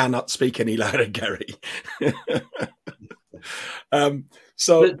 I cannot speak any louder, Gary.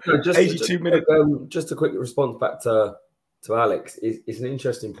 So just 82 minutes. Just a quick response back to Alex. It's an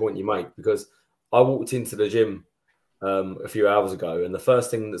interesting point you make because I walked into the gym a few hours ago, and the first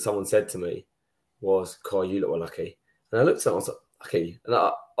thing that someone said to me was, "Kai, you look lucky." And I looked at them, I was like, "Lucky," and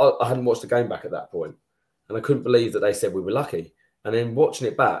I hadn't watched the game back at that point, and I couldn't believe that they said we were lucky. And then watching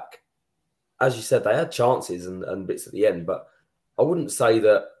it back, as you said, they had chances and bits at the end, but I wouldn't say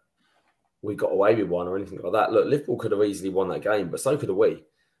that we got away with one or anything like that. Look, Liverpool could have easily won that game, but so could have we.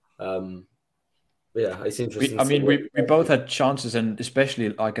 Yeah, it's interesting. We both had chances, and especially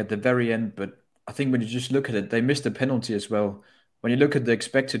like at the very end. But I think when you just look at it, they missed a penalty as well. When you look at the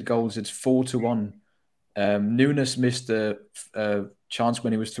expected goals, it's 4-1. Nunes missed a chance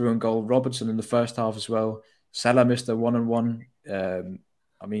when he was through on goal. Robertson in the first half as well. Salah missed a 1-on-1.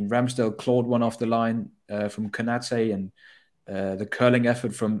 Ramsdale clawed one off the line from Konate, and the curling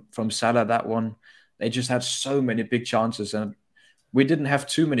effort from Salah, that one. They just had so many big chances, and we didn't have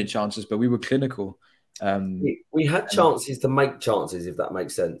too many chances, but we were clinical. We had chances to make chances, if that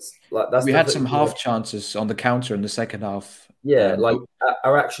makes sense. We had some half chances on the counter in the second half. Yeah,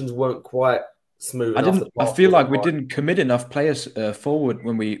 our actions weren't quite smooth. I feel like we didn't commit enough players forward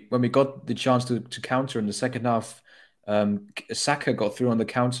when we got the chance to counter in the second half. Saka got through on the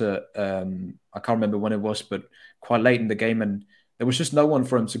counter. I can't remember when it was, but quite late in the game, and there was just no one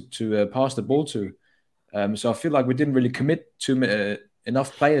for him to pass the ball to. So I feel like we didn't really commit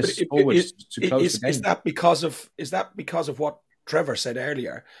enough players forward to close the game. Is that because of what Trevor said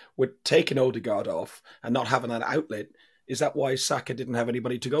earlier, with taking Odegaard off and not having an outlet? Is that why Saka didn't have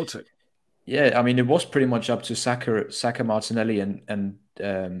anybody to go to? Yeah, I mean, it was pretty much up to Saka, Martinelli, and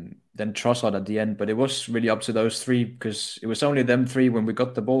then Trossard at the end. But it was really up to those three because it was only them three when we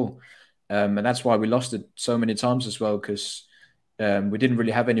got the ball. And that's why we lost it so many times as well, because we didn't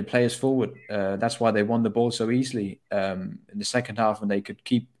really have any players forward. That's why they won the ball so easily in the second half, and they could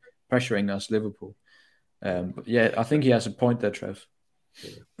keep pressuring us, Liverpool. But yeah, I think he has a point there, Trev.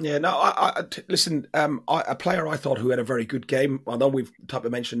 Yeah, no, listen, a player I thought who had a very good game, although we've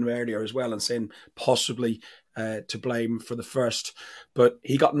mentioned him earlier as well and saying possibly to blame for the first, but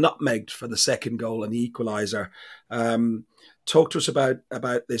he got nutmegged for the second goal and the equaliser. Talk to us about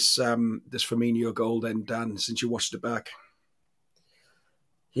this this Firmino goal then, Dan, since you watched it back.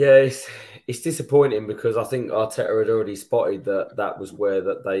 Yeah, it's disappointing because I think Arteta had already spotted that was where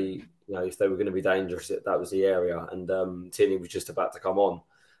that they, if they were going to be dangerous, that was the area. And Tierney was just about to come on.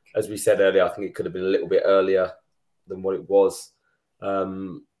 As we said earlier, I think it could have been a little bit earlier than what it was.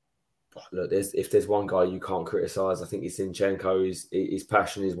 Look, if there's one guy you can't criticise, I think it's Zinchenko. His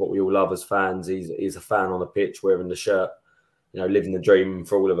passion is what we all love as fans. He's a fan on the pitch, wearing the shirt, living the dream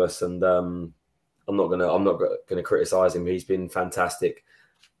for all of us. And I'm not gonna criticise him. He's been fantastic.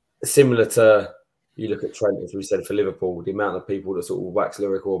 Similar to, you look at Trent, as we said, for Liverpool, the amount of people that sort of wax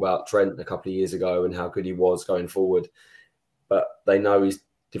lyrical about Trent a couple of years ago and how good he was going forward, but they know his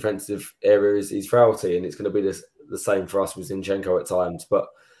defensive area is his frailty, and it's going to be the same for us with Zinchenko at times. But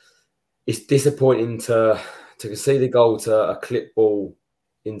it's disappointing to concede a goal to a clip ball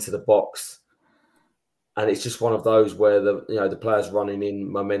into the box, and it's just one of those where the players running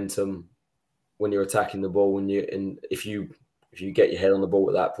in momentum when you're attacking the ball, and if you get your head on the ball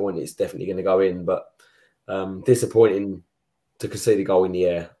at that point, it's definitely going to go in. But disappointing to concede a goal in the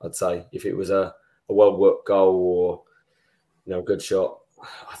air, I'd say. If it was a well-worked goal or a good shot,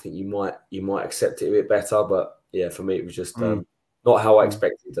 I think you might accept it a bit better. But yeah, for me, it was just not how I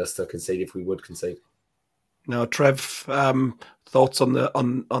expected us to concede if we would concede. Now, Trev, thoughts on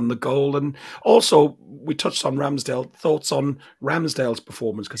the goal, and also we touched on Ramsdale. Thoughts on Ramsdale's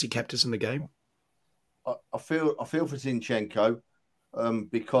performance because he kept us in the game. I feel for Zinchenko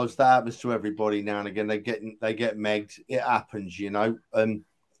because that happens to everybody now and again. They get megged. It happens,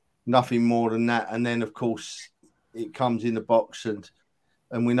 nothing more than that. And then of course it comes in the box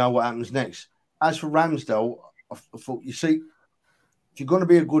and we know what happens next. As for Ramsdale, I thought, you see, if you're going to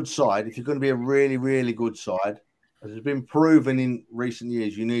be a good side, if you're going to be a really, really good side, as has been proven in recent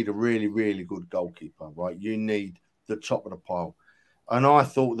years, you need a really, really good goalkeeper, right? You need the top of the pile. And I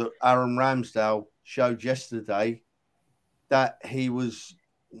thought that Aaron Ramsdale showed yesterday that he was,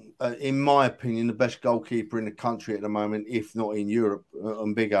 in my opinion, the best goalkeeper in the country at the moment, if not in Europe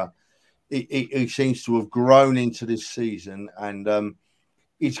and bigger. He seems to have grown into this season, and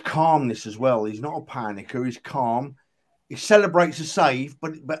his calmness as well. He's not a panicker. He's calm. He celebrates a save,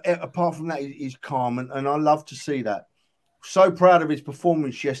 but apart from that, he's calm, and I love to see that. So proud of his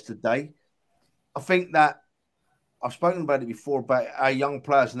performance yesterday. I think that I've spoken about it before about our young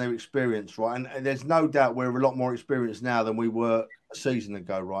players and their experience, right? And there's no doubt we're a lot more experienced now than we were a season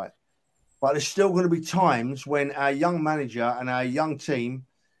ago, right? But there's still going to be times when our young manager and our young team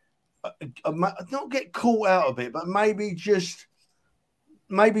not get caught out of it, but maybe just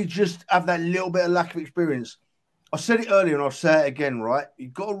have that little bit of lack of experience. I said it earlier and I'll say it again, right?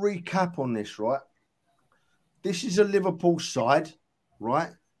 You've got to recap on this, right? This is a Liverpool side, right?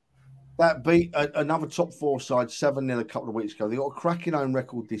 That beat another top four side 7-0 a couple of weeks ago. They got a cracking home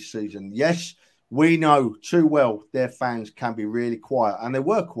record this season. Yes, we know too well their fans can be really quiet, and they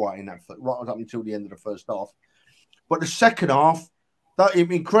were quiet in that right up until the end of the first half. But the second half, I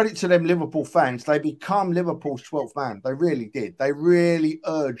mean, credit to them Liverpool fans, they become Liverpool's 12th man. They really did. They really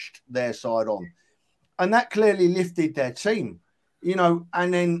urged their side on. And that clearly lifted their team,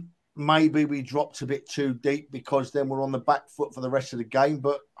 and then maybe we dropped a bit too deep because then we're on the back foot for the rest of the game.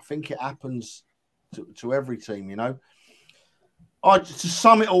 But I think it happens to every team, To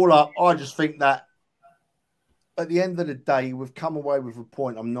sum it all up, I just think that at the end of the day, we've come away with a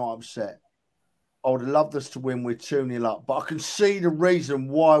point. I'm not upset. I would have loved us to win. We're 2-0 up. But I can see the reason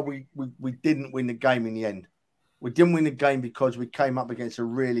why we didn't win the game in the end. We didn't win the game because we came up against a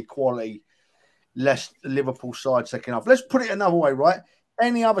really quality Liverpool side second half. Let's put it another way, right?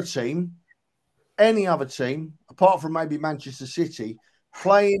 Any other team, apart from maybe Manchester City,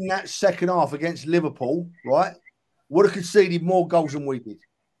 playing that second half against Liverpool, right, would have conceded more goals than we did.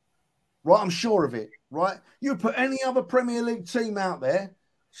 Right? I'm sure of it, right? You put any other Premier League team out there,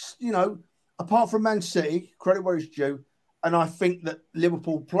 apart from Man City, credit where it's due, and I think that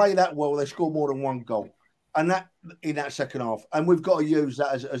Liverpool play that well, they score more than one goal. And that in that second half. And we've got to use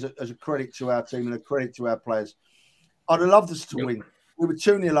that as a credit to our team and a credit to our players. I'd have loved us to win. We were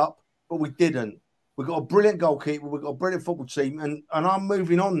 2-0 up, but we didn't. We've got a brilliant goalkeeper. We've got a brilliant football team. And I'm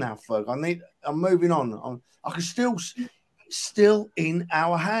moving on now, Ferg. I'm moving on. I can still in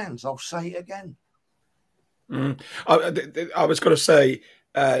our hands. I'll say it again. I was going to say,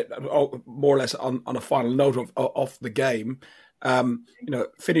 more or less on a final note of the game,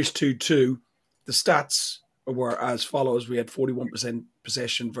 finished 2-2. The stats were as follows. We had 41%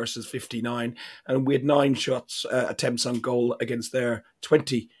 possession versus 59, and we had 9 shots, attempts on goal against their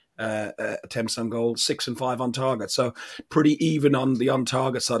 20 attempts on goal, 6 and 5 on target. So pretty even on the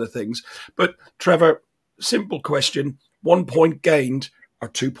on-target side of things. But Trevor, simple question, 1 point gained or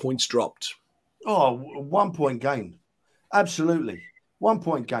 2 points dropped? Oh, 1 point gained. Absolutely. 1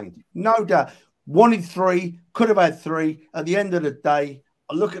 point gained. No doubt. Wanted 3, could have had 3. At the end of the day,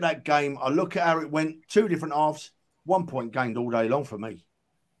 I look at that game. I look at how it went. 2 different halves. 1 point gained all day long for me.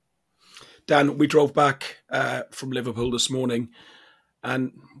 Dan, we drove back from Liverpool this morning,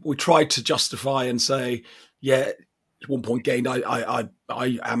 and we tried to justify and say, yeah, 1 point gained. I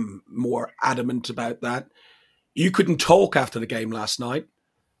am more adamant about that. You couldn't talk after the game last night.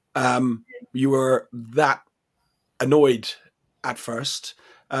 You were that annoyed at first.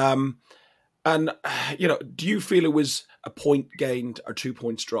 And, do you feel it was a point gained or 2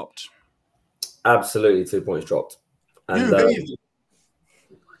 points dropped? Absolutely 2 points dropped. And,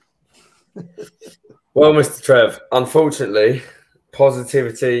 well, Mr. Trev, unfortunately,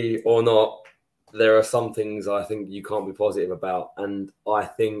 positivity or not, there are some things I think you can't be positive about. And I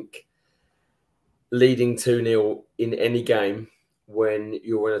think leading 2-0 in any game when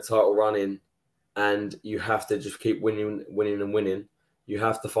you're in a title run-in and you have to just keep winning, you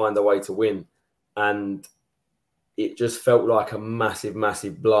have to find a way to win. And it just felt like a massive,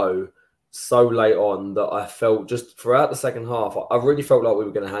 massive blow so late on that I felt just throughout the second half, I really felt like we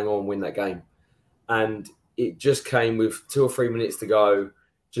were going to hang on and win that game. And it just came with 2 or 3 minutes to go,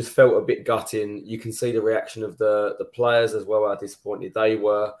 just felt a bit gutting. You can see the reaction of the players as well, how disappointed they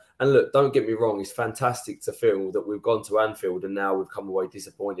were. And look, don't get me wrong, it's fantastic to feel that we've gone to Anfield and now we've come away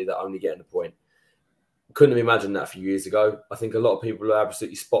disappointed at only getting a point. Couldn't have imagined that a few years ago. I think a lot of people are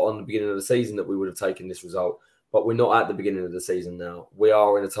absolutely spot on the beginning of the season that we would have taken this result. But we're not at the beginning of the season now. We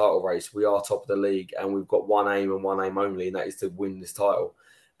are in a title race. We are top of the league and we've got one aim and one aim only, and that is to win this title.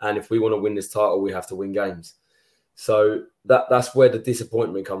 And if we want to win this title, we have to win games. So that's where the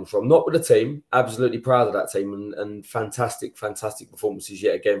disappointment comes from. Not with the team. Absolutely proud of that team and fantastic, fantastic performances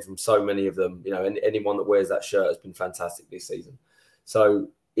yet again from so many of them. And anyone that wears that shirt has been fantastic this season. So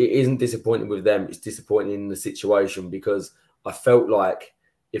it isn't disappointing with them. It's disappointing in the situation, because I felt like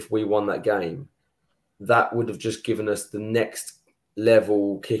if we won that game, that would have just given us the next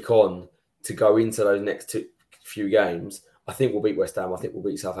level kick on to go into those next few games. I think we'll beat West Ham. I think we'll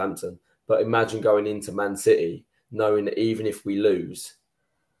beat Southampton. But imagine going into Man City knowing that even if we lose,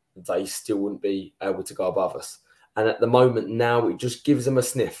 they still wouldn't be able to go above us. And at the moment now, it just gives them a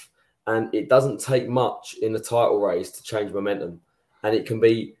sniff. And it doesn't take much in the title race to change momentum. And it can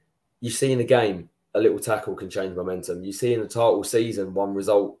be, you see in a game, a little tackle can change momentum. You see in the title season, one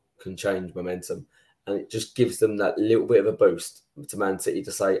result can change momentum. And it just gives them that little bit of a boost to Man City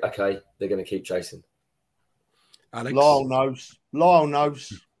to say, okay, they're going to keep chasing. Alex? Lyle knows.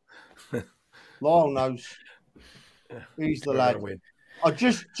 He's the lad. I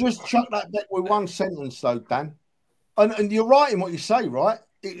just chuck that back with one sentence though, Dan. And you're right in what you say, right?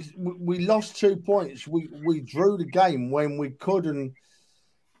 We lost 2 points. We drew the game when we could have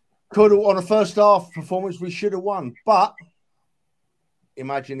on a first half performance we should have won. But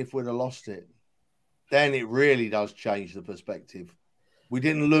imagine if we'd have lost it. Then it really does change the perspective. We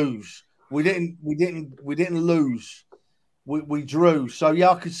didn't lose. We didn't lose. We drew. So yeah,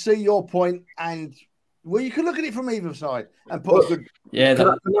 I could see your point, and well, you can look at it from either side and put a good.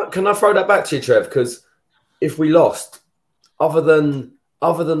 Yeah. Can I throw that back to you, Trev? Because if we lost, other than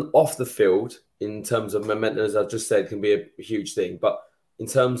off the field, in terms of momentum, as I've just said, can be a huge thing. But in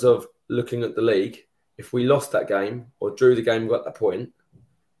terms of looking at the league, if we lost that game or drew the game, got that point,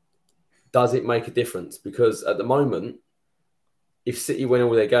 does it make a difference? Because at the moment, if City win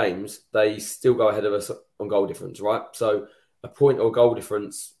all their games, they still go ahead of us on goal difference, right? So a point or goal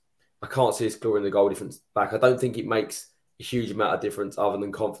difference, I can't see us clawing the goal difference back. I don't think it makes a huge amount of difference other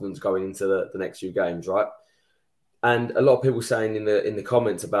than confidence going into the next few games, right? And a lot of people saying in the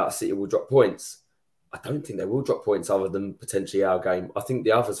comments about City will drop points. I don't think they will drop points other than potentially our game. I think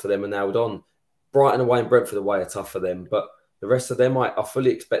the others for them are nailed on. Brighton away and Brentford away are tough for them, but the rest of them, I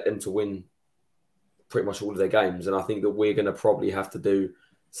fully expect them to win pretty much all of their games. And I think that we're going to probably have to do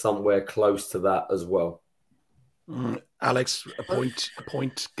somewhere close to that as well. Alex, a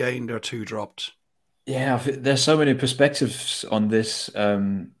point gained or 2 dropped. Yeah, there's so many perspectives on this. I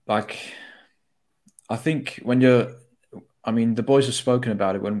think the boys have spoken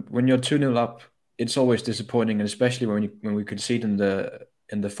about it. When you're 2-0 up, it's always disappointing, and especially when we concede in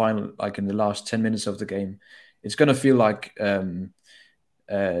the final, like in the last 10 minutes of the game, it's going to feel like 2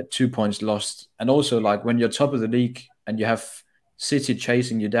 points lost. And also, like when you're top of the league and you have City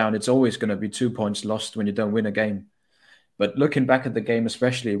chasing you down, it's always going to be 2 points lost when you don't win a game. But looking back at the game,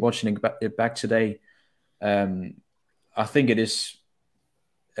 especially watching it back today, I think it is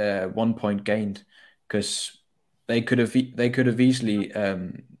 1 point gained, because they could have easily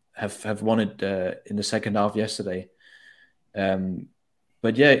have won it in the second half yesterday.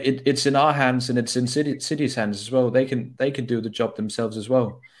 But yeah, it's in our hands, and it's in City's hands as well. They can do the job themselves as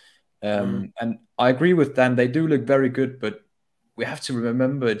well. And I agree with Dan. They do look very good, but we have to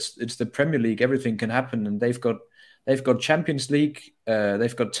remember it's the Premier League. Everything can happen, and they've got Champions League.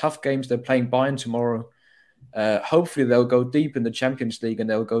 They've got tough games. They're playing Bayern tomorrow. Hopefully they'll go deep in the Champions League, and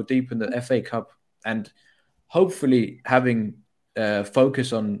they'll go deep in the FA Cup, and hopefully having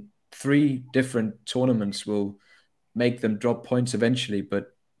focus on 3 different tournaments will make them drop points eventually.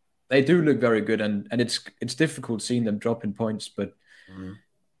 But they do look very good, and it's difficult seeing them dropping points. But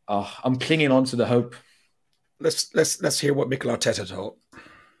I'm clinging on to the hope. Let's hear what Mikel Arteta thought.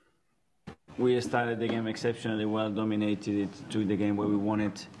 We started the game exceptionally well, dominated it, took the game where we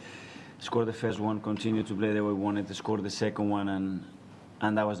wanted, scored the first one, continued to play the way we wanted to score the second one,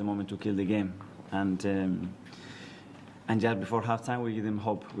 and that was the moment to kill the game. And just before halftime, we give them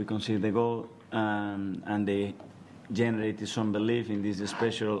hope. We conceded the goal, and they generated some belief in this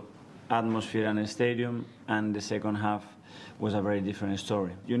special atmosphere and a stadium. And the second half was a very different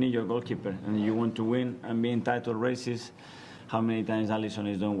story. You need your goalkeeper, and you want to win and be in title races. How many times Alisson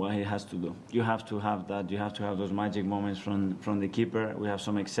has done what he has to do? You have to have that. You have to have those magic moments from the keeper. We have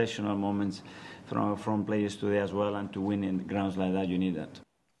some exceptional moments from players today as well, and to win in grounds like that, you need that.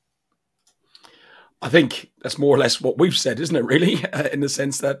 I think that's more or less what we've said, isn't it, really? In the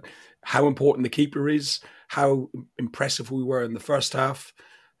sense that how important the keeper is, how impressive we were in the first half.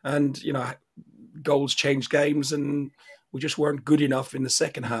 And, goals change games, and we just weren't good enough in the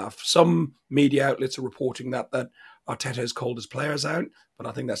second half. Some media outlets are reporting that Arteta has called his players out, but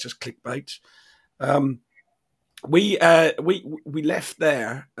I think that's just clickbait. We left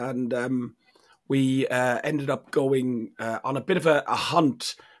there, and we ended up going on a bit of a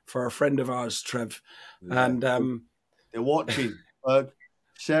hunt for a friend of ours, Trev. Yeah. And they're watching.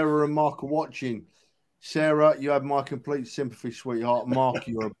 Sarah and Mark are watching. Sarah, you have my complete sympathy, sweetheart. Mark,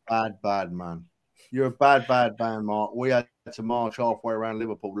 you're a bad, bad man. You're a bad, bad man, Mark. We had to march halfway around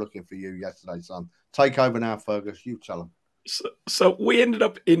Liverpool looking for you yesterday, son. Take over now, Fergus. You tell them. So we ended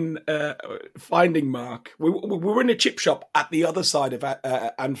up in finding Mark. We were in a chip shop at the other side of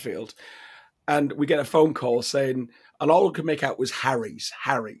Anfield, and we get a phone call saying, and all we could make out was Harry's,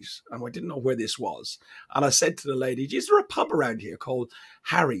 and we didn't know where this was. And I said to the lady, "Is there a pub around here called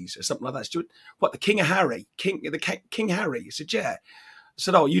Harry's or something like that?" She went, "What, the King of Harry? King Harry?" I said, "Yeah." I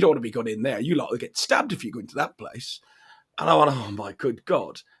said, "Oh, you don't want to be going in there. You lot will get stabbed if you go into that place." And I went, "Oh my good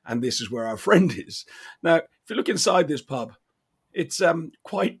God!" And this is where our friend is. Now, if you look inside this pub, it's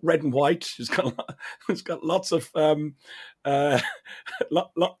quite red and white. It's got lots of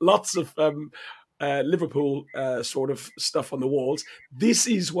lots of Liverpool sort of stuff on the walls. This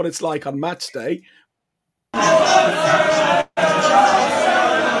is what it's like on match day.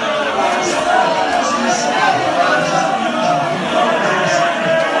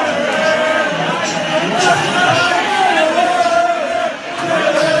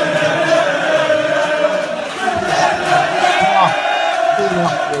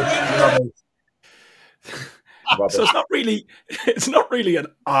 So it's not really an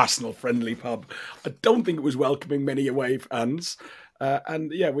Arsenal friendly pub. I don't think it was welcoming many away fans.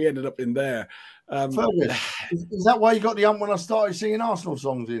 And yeah, we ended up in there. Fergus, is that why you got the ump when I started singing Arsenal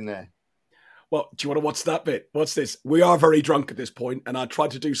songs in there? Well, do you want to watch that bit? What's this? We are very drunk at this point, and I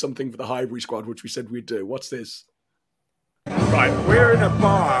tried to do something for the Highbury squad, which we said we'd do. What's this? Right, we're in a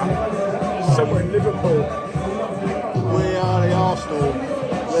bar somewhere in Liverpool. We are the Arsenal.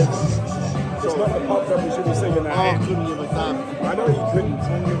 It's not the pub that we should be singing that I in. couldn't give a damn. I know you couldn't.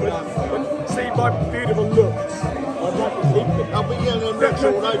 But see my beautiful looks. I'd like to keep them. I'll be getting them looks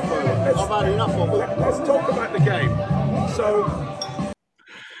all day, Fergus. I've had enough of it. Let's talk about the game. So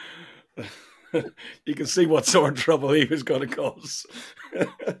you can see what sort of trouble he was going to cause.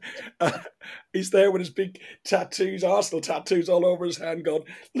 He's there with his big tattoos, Arsenal tattoos all over his hand, going,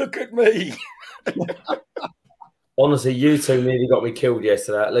 "Look at me." Honestly, you two nearly got me killed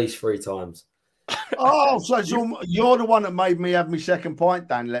yesterday at least 3 times. Oh, so you're the one that made me have my second pint,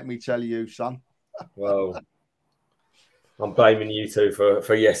 Dan, let me tell you, son. Well, I'm blaming you two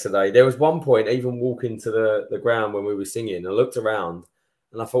for yesterday. There was one point, even walking to the ground when we were singing, I looked around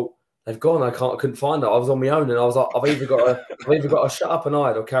and I thought, they've gone. I couldn't find it. I was on my own, and I was like, I've either got to shut up and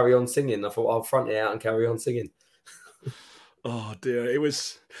hide or carry on singing. I thought I'll front it out and carry on singing. Oh dear, it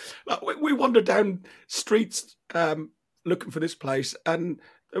was. We wandered down streets looking for this place, and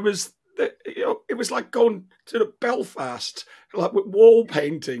there was, it was like going to the Belfast, like with wall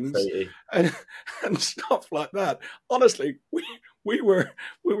paintings and stuff like that. Honestly, we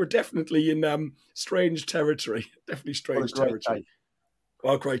were definitely in strange territory. Definitely strange territory.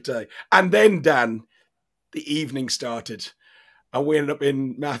 Oh, great day. And then, Dan, the evening started and we ended up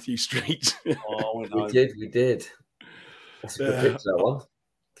in Matthew Street. Oh, we did. That's a good picture, that one.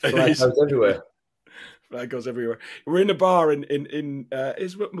 Flag goes everywhere. Flag goes everywhere. We're in a bar in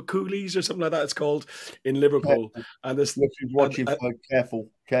is it McCooley's or something like that it's called, in Liverpool. Careful. And this watching careful.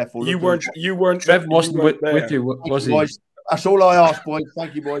 You weren't Trev wasn't with you, was he? Boys. That's all I asked, boys.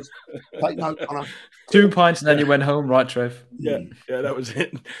 Thank you, boys. Take note, Connor. 2 pints and then you went home, right, Trev? Yeah, that was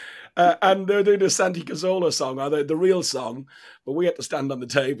it. And they're doing the Santi Cazorla song, the real song, but we had to stand on the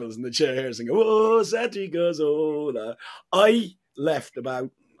tables and the chairs and go, "Oh, Santi Cazorla." I left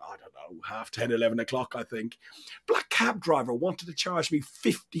about, I don't know, 10:30, 11 o'clock, I think. Black cab driver wanted to charge me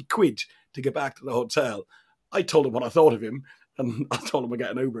 50 quid to get back to the hotel. I told him what I thought of him, and I told him I'd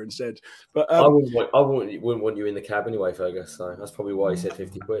get an Uber instead. But I wouldn't want you in the cab anyway, Fergus. So that's probably why he said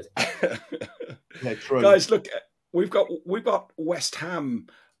 50 quid. Yeah, true. Guys, look, we've got West Ham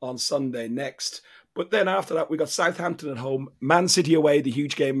on Sunday next, but then after that we got Southampton at home, Man City away, the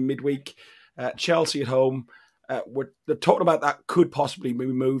huge game midweek, Chelsea at home. They're talking about that could possibly be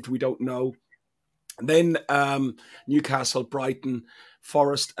moved. We don't know. And then Newcastle, Brighton,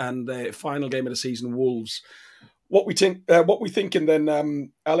 Forest, and the final game of the season, Wolves. What we thinking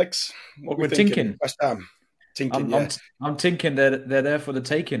then, Alex? We're thinking West Ham. I'm thinking they're there for the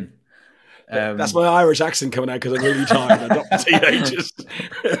taking. That's my Irish accent coming out because I'm really tired. I'm not teenagers.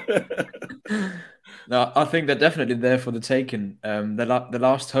 No, I think they're definitely there for the taking. The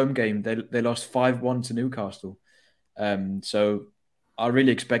last home game, they lost 5-1 to Newcastle. So I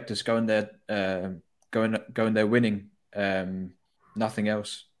really expect us going there winning. Nothing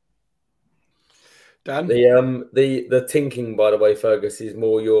else. Dan? The tinking, by the way, Fergus, is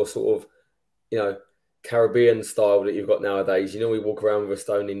more your sort of, Caribbean style that you've got nowadays. We walk around with a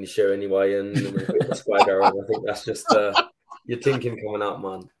stone in the shoe anyway, and a bit of a swagger. And I think that's just your tinking coming out,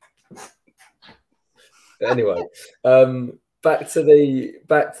 man. Anyway, back to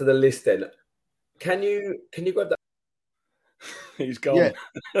the list then. Can you grab that? He's gone. Yeah.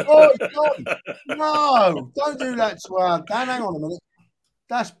 Oh, it's gone. No, don't do that to our Dan. Hang on a minute.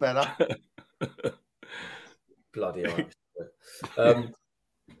 That's better. Bloody Irish.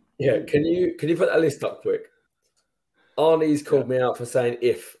 Yeah, can you put that list up quick? Arnie's called me out for saying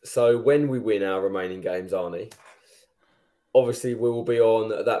if. So when we win our remaining games, Arnie, obviously we will be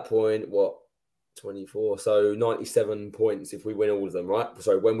on at that point, 24? So 97 points if we win all of them, right?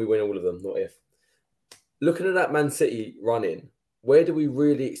 Sorry, when we win all of them, not if. Looking at that Man City run-in, where do we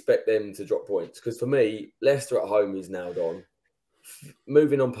really expect them to drop points? Because for me, Leicester at home is nailed on.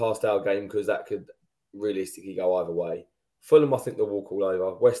 Moving on past our game, because that could realistically go either way. Fulham, I think they'll walk all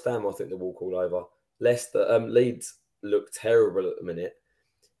over. West Ham, I think they'll walk all over. Leeds look terrible at the minute.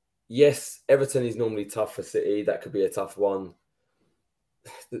 Yes, Everton is normally tough for City. That could be a tough one.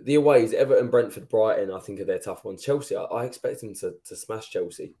 The aways, Everton, Brentford, Brighton, I think are their tough ones. Chelsea, I expect them to smash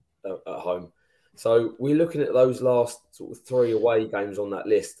Chelsea at home. So we're looking at those last sort of 3 away games on that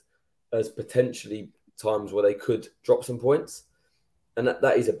list as potentially times where they could drop some points. And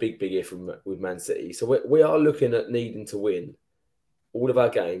that is a big if with Man City. So we are looking at needing to win all of our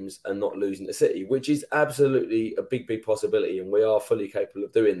games and not losing to City, which is absolutely a big possibility. And we are fully capable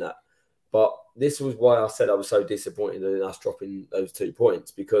of doing that. But this was why I said I was so disappointed in us dropping those 2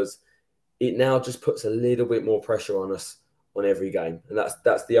 points, because it now just puts a little bit more pressure on us on every game. And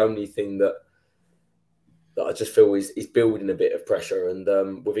that's the only thing that I just feel is building a bit of pressure.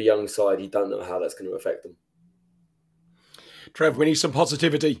 And with a young side, you don't know how that's going to affect them. Trev, we need some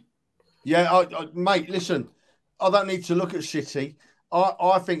positivity. Yeah, mate, listen, I don't need to look at City.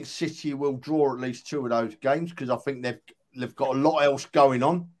 I think City will draw at least 2 of those games because I think they've got a lot else going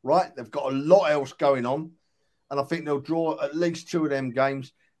on, right? They've got a lot else going on. And I think they'll draw at least 2 of them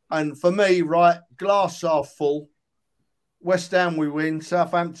games. And for me, right, glass half full. West Ham we win,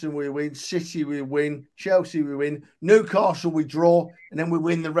 Southampton we win, City we win, Chelsea we win, Newcastle we draw, and then we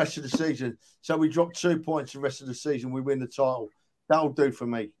win the rest of the season. So we drop 2 points the rest of the season, we win the title. That'll do for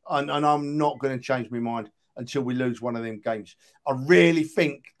me. And I'm not going to change my mind until we lose one of them games. I really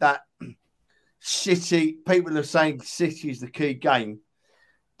think that City, people are saying City is the key game,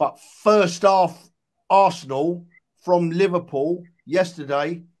 but first half, Arsenal from Liverpool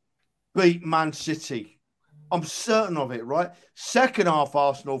yesterday beat Man City. I'm certain of it, right? Second half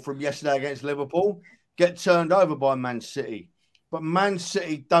Arsenal from yesterday against Liverpool get turned over by Man City. But Man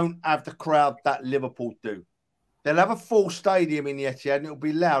City don't have the crowd that Liverpool do. They'll have a full stadium in the Etihad and it'll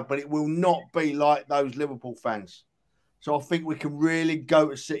be loud, but it will not be like those Liverpool fans. So I think we can really go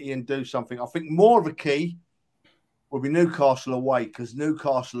to City and do something. I think more of a key will be Newcastle away because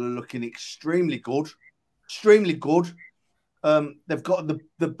Newcastle are looking extremely good. Extremely good. They've got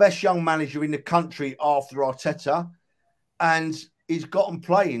the best young manager in the country after Arteta, and he's got them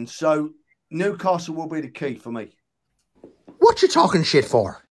playing. So Newcastle will be the key for me. What you talking shit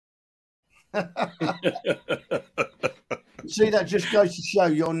for? See, that just goes to show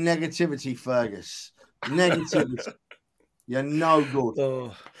your negativity, Fergus. Negativity. You're no good.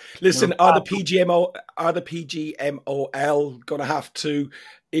 Oh. Listen, are the PGMOL going to have to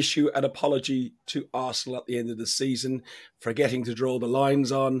issue an apology to Arsenal at the end of the season? Forgetting to draw the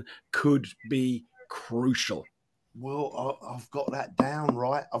lines on could be crucial. Well, I've got that down,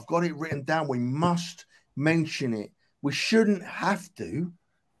 right? I've got it written down. We must mention it. We shouldn't have to.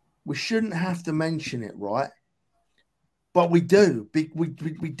 We shouldn't have to mention it, right? But we do. We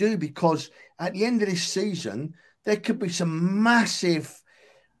do because at the end of this season, there could be some massive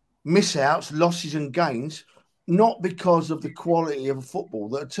miss-outs, losses and gains, not because of the quality of football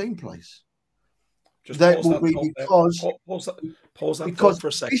that a team plays. Just that will be because... Pause that thought for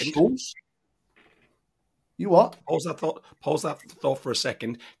a second. Officials, you what? Pause that thought for a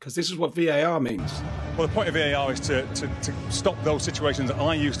second, because this is what VAR means. Well, the point of VAR is to stop those situations that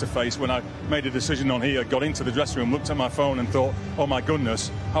I used to face when I made a decision on here, got into the dressing room, looked at my phone and thought, oh my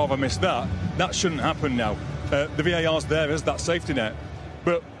goodness, how have I missed that? That shouldn't happen now. The VAR's there as that safety net.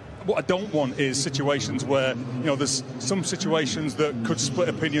 But what I don't want is situations where, there's some situations that could split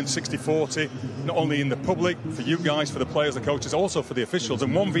opinion 60-40, not only in the public, for you guys, for the players, the coaches, also for the officials.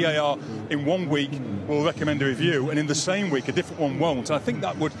 And one VAR in 1 week will recommend a review, and in the same week a different one won't. And I think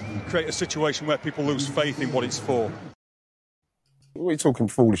that would create a situation where people lose faith in what it's for. What are you talking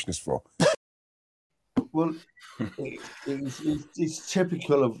foolishness for? Well, it's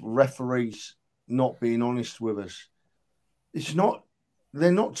typical of referees not being honest with us. It's not. They're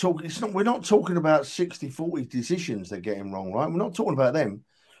not talking. It's not. We're not talking about 60-40 decisions they're getting wrong, right? We're not talking about them.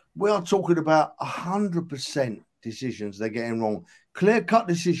 We are talking about 100% decisions they're getting wrong, clear-cut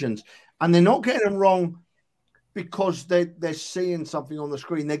decisions, and they're not getting them wrong because they're seeing something on the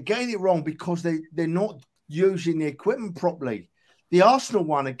screen. They're getting it wrong because they're not using the equipment properly. The Arsenal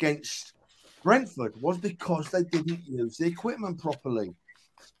one against Brentford was because they didn't use the equipment properly.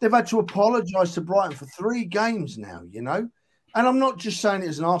 They've had to apologise to Brighton for 3 games now, you know. And I'm not just saying it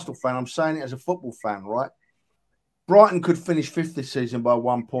as an Arsenal fan. I'm saying it as a football fan, right? Brighton could finish 5th this season by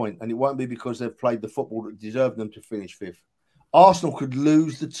 1 point, and it won't be because they've played the football that deserved them to finish 5th. Arsenal could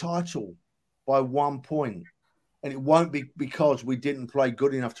lose the title by 1 point, and it won't be because we didn't play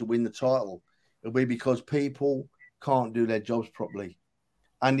good enough to win the title. It'll be because people can't do their jobs properly.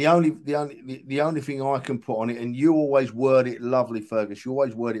 And the only thing I can put on it, and you always word it lovely, Fergus, you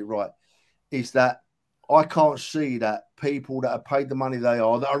always word it right, is that I can't see that people that have paid the money they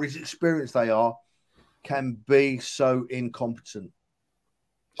are, that are as experienced they are, can be so incompetent.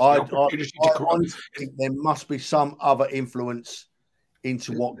 I honestly think there must be some other influence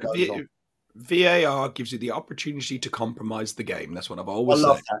into what goes on. VAR gives you the opportunity to compromise the game. That's what I've always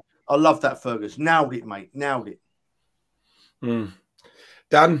said. I love that, Fergus. Nailed it, mate. Nailed it.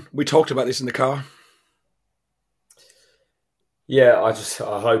 Dan, we talked about this in the car. Yeah, I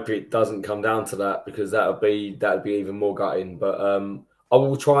hope it doesn't come down to that, because that'd be even more gutting. But I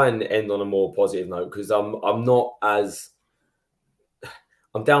will try and end on a more positive note, because I'm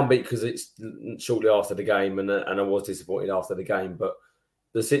downbeat because it's shortly after the game, and I was disappointed after the game. But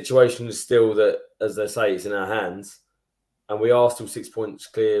the situation is still that, as they say, it's in our hands, and we are still 6 points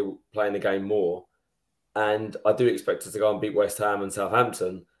clear, playing the game more. And I do expect us to go and beat West Ham and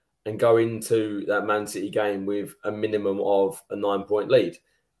Southampton and go into that Man City game with a minimum of a 9-point lead.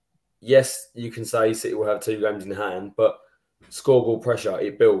 Yes, you can say City will have 2 games in hand, but scoreboard pressure,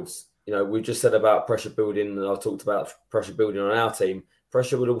 it builds. You know, we just said about pressure building, and I talked about pressure building on our team.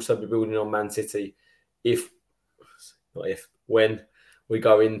 Pressure would also be building on Man City when we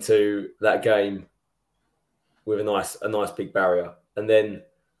go into that game with a nice big barrier. And then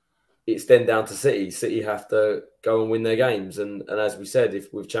it's then down to City. City have to go and win their games. And as we said,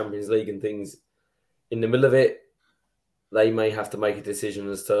 if with Champions League and things in the middle of it, they may have to make a decision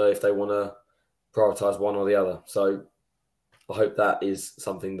as to if they want to prioritise one or the other. So I hope that is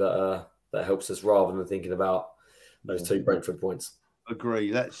something that helps us, rather than thinking about those 2 Brentford points.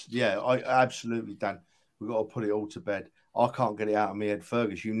 Agree. I absolutely, Dan. We've got to put it all to bed. I can't get it out of my head.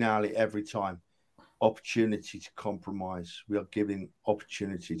 Fergus, you nail it every time. Opportunity to compromise. We are giving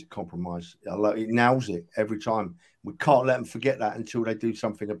opportunity to compromise. It nails it every time. We can't let them forget that until they do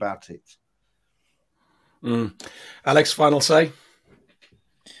something about it. Alex, final say?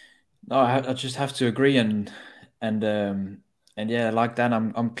 No, I just have to agree, and yeah, like Dan,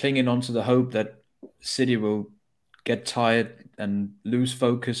 I'm clinging on to the hope that City will get tired and lose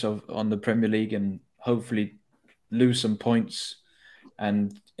focus on the Premier League, and hopefully lose some points.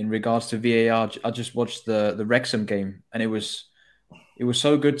 And in regards to VAR, I just watched the Wrexham game, and it was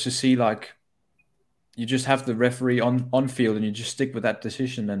so good to see, like, you just have the referee on field and you just stick with that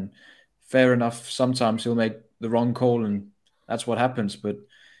decision. And fair enough, sometimes he'll make the wrong call, and that's what happens. But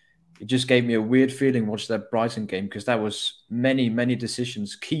it just gave me a weird feeling watching that Brighton game, because that was many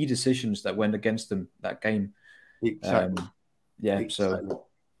decisions, key decisions that went against them that game. Exactly. So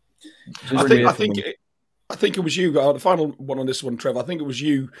I think it was you. The final one on this one, Trev. I think it was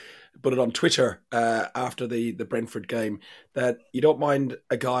you put it on Twitter after the Brentford game, that you don't mind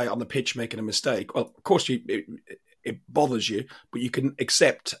a guy on the pitch making a mistake. Well, of course it bothers you, but you can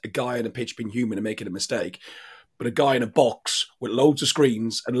accept a guy on the pitch being human and making a mistake. But a guy in a box with loads of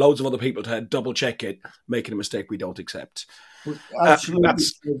screens and loads of other people to double check it, making a mistake, we don't accept.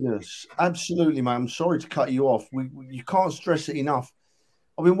 Absolutely, man. I'm sorry to cut you off. You can't stress it enough.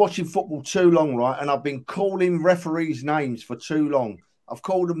 I've been watching football too long, right? And I've been calling referees' names for too long. I've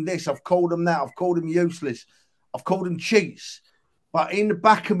called them this, I've called them that, I've called them useless, I've called them cheats. But in the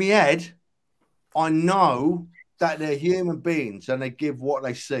back of my head, I know that they're human beings and they give what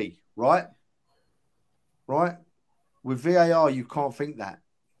they see, right? Right? With VAR, you can't think that.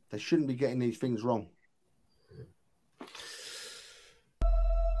 They shouldn't be getting these things wrong.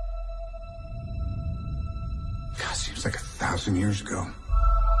 God, seems like 1,000 years ago.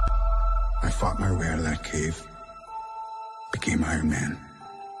 I fought my way out of that cave, became Iron Man.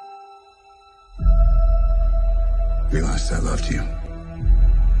 Realized I loved you.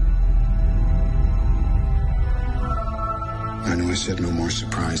 I know I said no more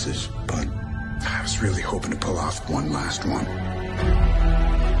surprises, but I was really hoping to pull off one last one.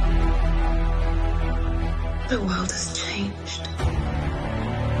 The world has changed.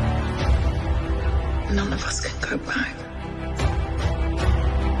 None of us can go back.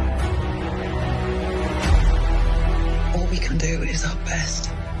 All we can do is our best.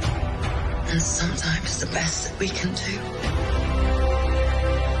 And sometimes the best that we can do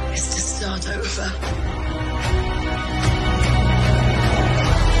is to start over.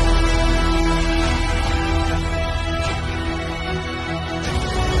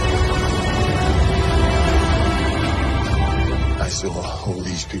 I saw all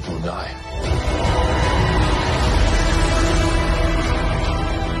these people die.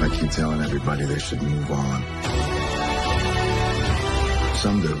 I keep telling everybody they should move on.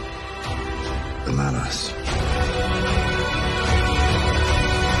 Some do, but not us.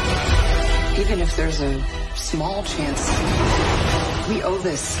 Even if there's a small chance, we owe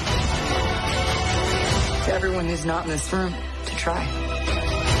this to everyone who's not in this room to try.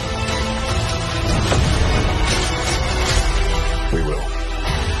 We will.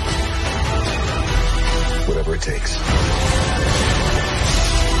 Whatever it takes.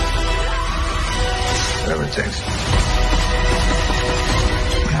 Whatever it takes.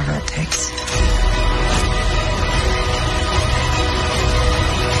 Whatever it takes.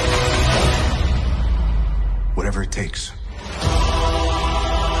 Whatever it takes.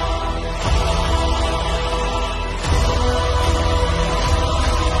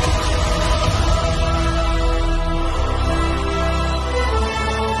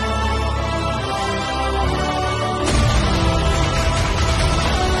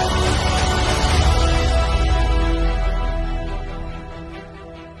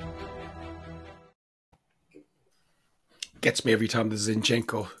 Gets me every time the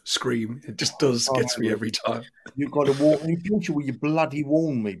Zinchenko scream. It just does gets me every time. You've got to warn me. Future, will you bloody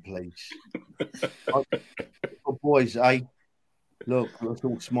warn me, please? Oh, boys, look, let's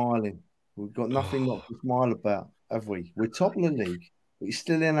all smiling. We've got nothing not to smile about, have we? We're top of the league. It's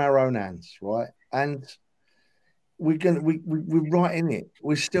still in our own hands, right? And we're right in it.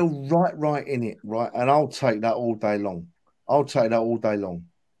 We're still right in it, right? And I'll take that all day long.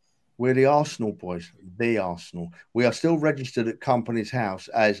 We're the Arsenal boys, the Arsenal. We are still registered at Company's House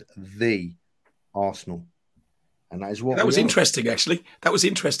as the Arsenal. And that is what that was interesting, actually. That was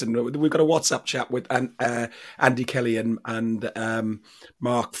interesting. We've got a WhatsApp chat with Andy Kelly and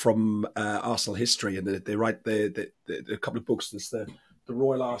Mark from Arsenal History, and they write a couple of books. There's the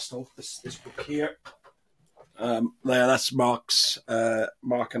Royal Arsenal, this book here. That's Mark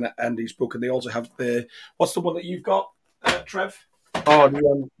and Andy's book, and they also have what's the one that you've got, Trev?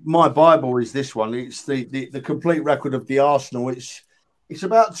 Oh, my Bible is this one. It's the complete record of the Arsenal. It's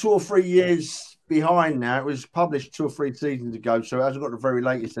about 2 or 3 years behind now. It was published 2 or 3 seasons ago, so it hasn't got the very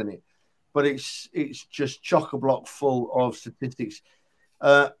latest in it. But it's just chock-a-block full of statistics.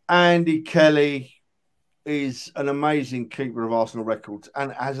 Andy Kelly is an amazing keeper of Arsenal records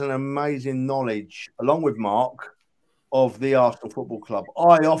and has an amazing knowledge, along with Mark, of the Arsenal Football Club.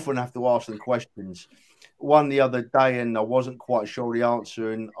 I often have to ask them questions. One the other day, and I wasn't quite sure the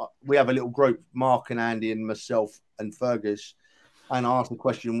answer. And we have a little group, Mark and Andy and myself and Fergus, and I asked the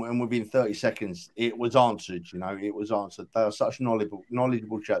question, and within 30 seconds, it was answered. It was answered. They are such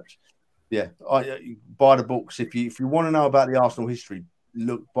knowledgeable chaps. Yeah, buy the books if you want to know about the Arsenal history.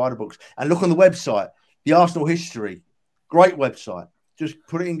 Buy the books and look on the website, the Arsenal History. Great website. Just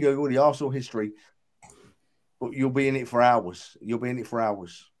put it in Google, the Arsenal History. But you'll be in it for hours.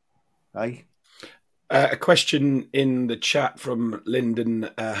 Hey. A question in the chat from Lyndon.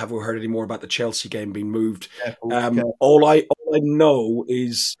 Have we heard any more about the Chelsea game being moved? All I know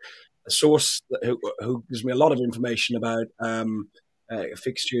is a source who gives me a lot of information about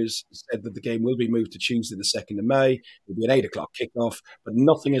fixtures said that the game will be moved to Tuesday, the 2nd of May. It'll be an 8:00 kickoff, but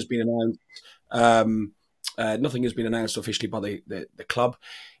nothing has been announced. Nothing has been announced officially by the club.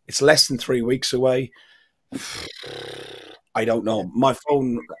 It's less than 3 weeks away. I don't know. My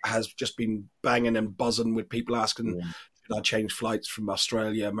phone has just been banging and buzzing with people asking, should I change flights from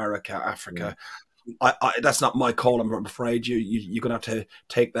Australia, America, Africa? I that's not my call, I'm afraid. You're going to have to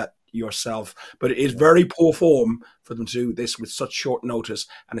take that yourself. But it is very poor form for them to do this with such short notice,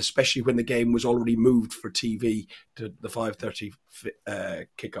 and especially when the game was already moved for TV to the 5:30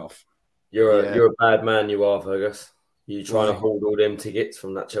 kickoff. You're a bad man, you are, Fergus. You trying to hold all them tickets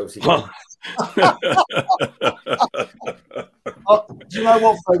from that Chelsea game? Do you know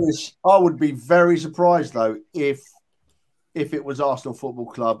what, Fergus? I would be very surprised though if it was Arsenal Football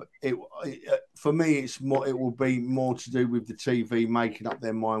Club. For me, it will be more to do with the TV making up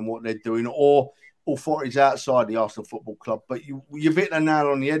their mind what they're doing, or authorities outside the Arsenal Football Club. But you've hit the nail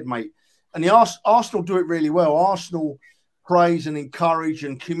on the head, mate. And the Arsenal do it really well. Arsenal praise and encourage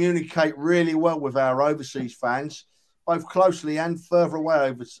and communicate really well with our overseas fans, both closely and further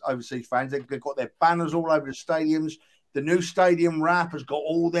away overseas fans. They've got their banners all over the stadiums. The new stadium wrap has got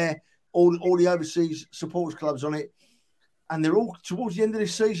all the overseas supporters clubs on it. and they're all towards the end of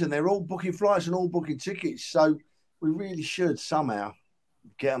this season. They're all booking flights and all booking tickets. So we really should somehow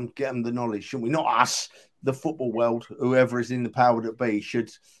get them the knowledge, shouldn't we? Not us, the football world. Whoever is in the power that be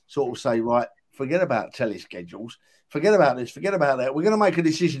should sort of say, right, forget about teleschedules, forget about this, forget about that. We're going to make a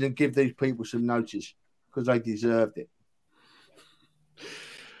decision and give these people some notice because they deserved it.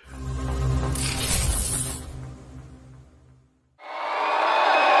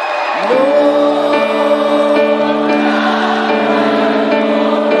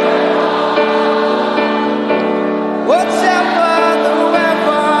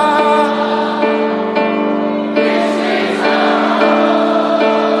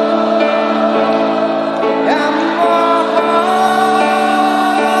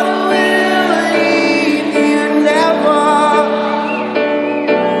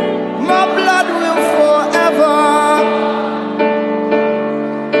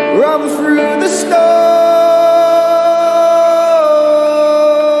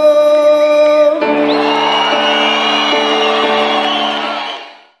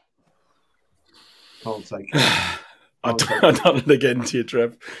 I've done it again to you,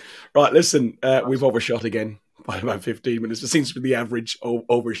 Trev. Right, listen, we've overshot again by about 15 minutes. It seems to be the average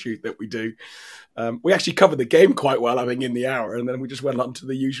overshoot that we do. We actually covered the game quite well, I think, in the hour, and then we just went on to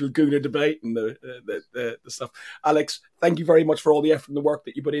the usual Gooner debate and the stuff. Alex, thank you very much for all the effort and the work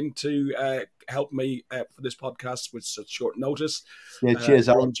that you put in to help me for this podcast with such short notice. Yeah, cheers,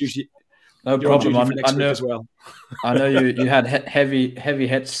 Alex. No problem. I know as well. I know you had heavy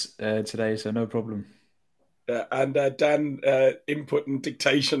heads today, so no problem. And Dan input and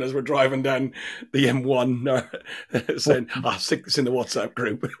dictation as we're driving down the M1, saying, "I'll stick this in the WhatsApp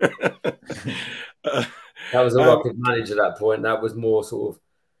group." That was all I could manage at that point. That was more sort of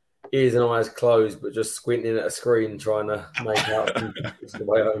ears and eyes closed, but just squinting at a screen trying to make out the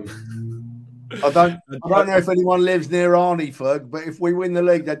way home. I don't know if anyone lives near Arnie, Ferg, but if we win the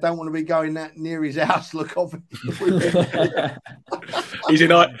league, they don't want to be going that near his house. Look off.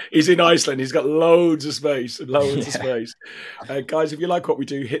 He's in Iceland. He's got loads of space. Of space. Guys, if you like what we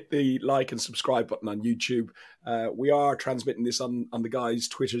do, hit the like and subscribe button on YouTube. We are transmitting this on the guys'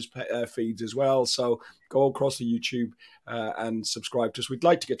 Twitter's feeds as well. So go across to YouTube and subscribe to us. We'd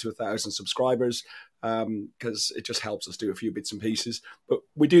like to get to 1,000 subscribers because it just helps us do a few bits and pieces. But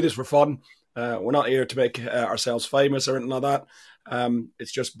we do this for fun. We're not here to make ourselves famous or anything like that.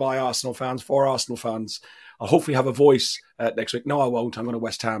 It's just by Arsenal fans, for Arsenal fans. I'll hopefully have a voice next week. No, I won't. I'm going to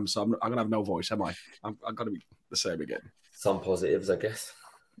West Ham, so I'm going to have no voice, am I? I'm going to be the same again. Some positives, I guess.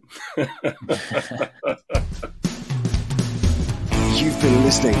 You've been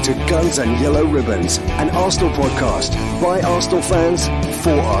listening to Guns and Yellow Ribbons, an Arsenal podcast by Arsenal fans,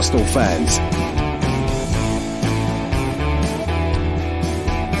 for Arsenal fans.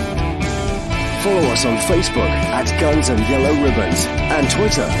 Follow us on Facebook at Guns and Yellow Ribbons and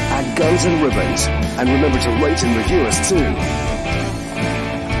Twitter at Guns and Ribbons. And remember to rate and review us too.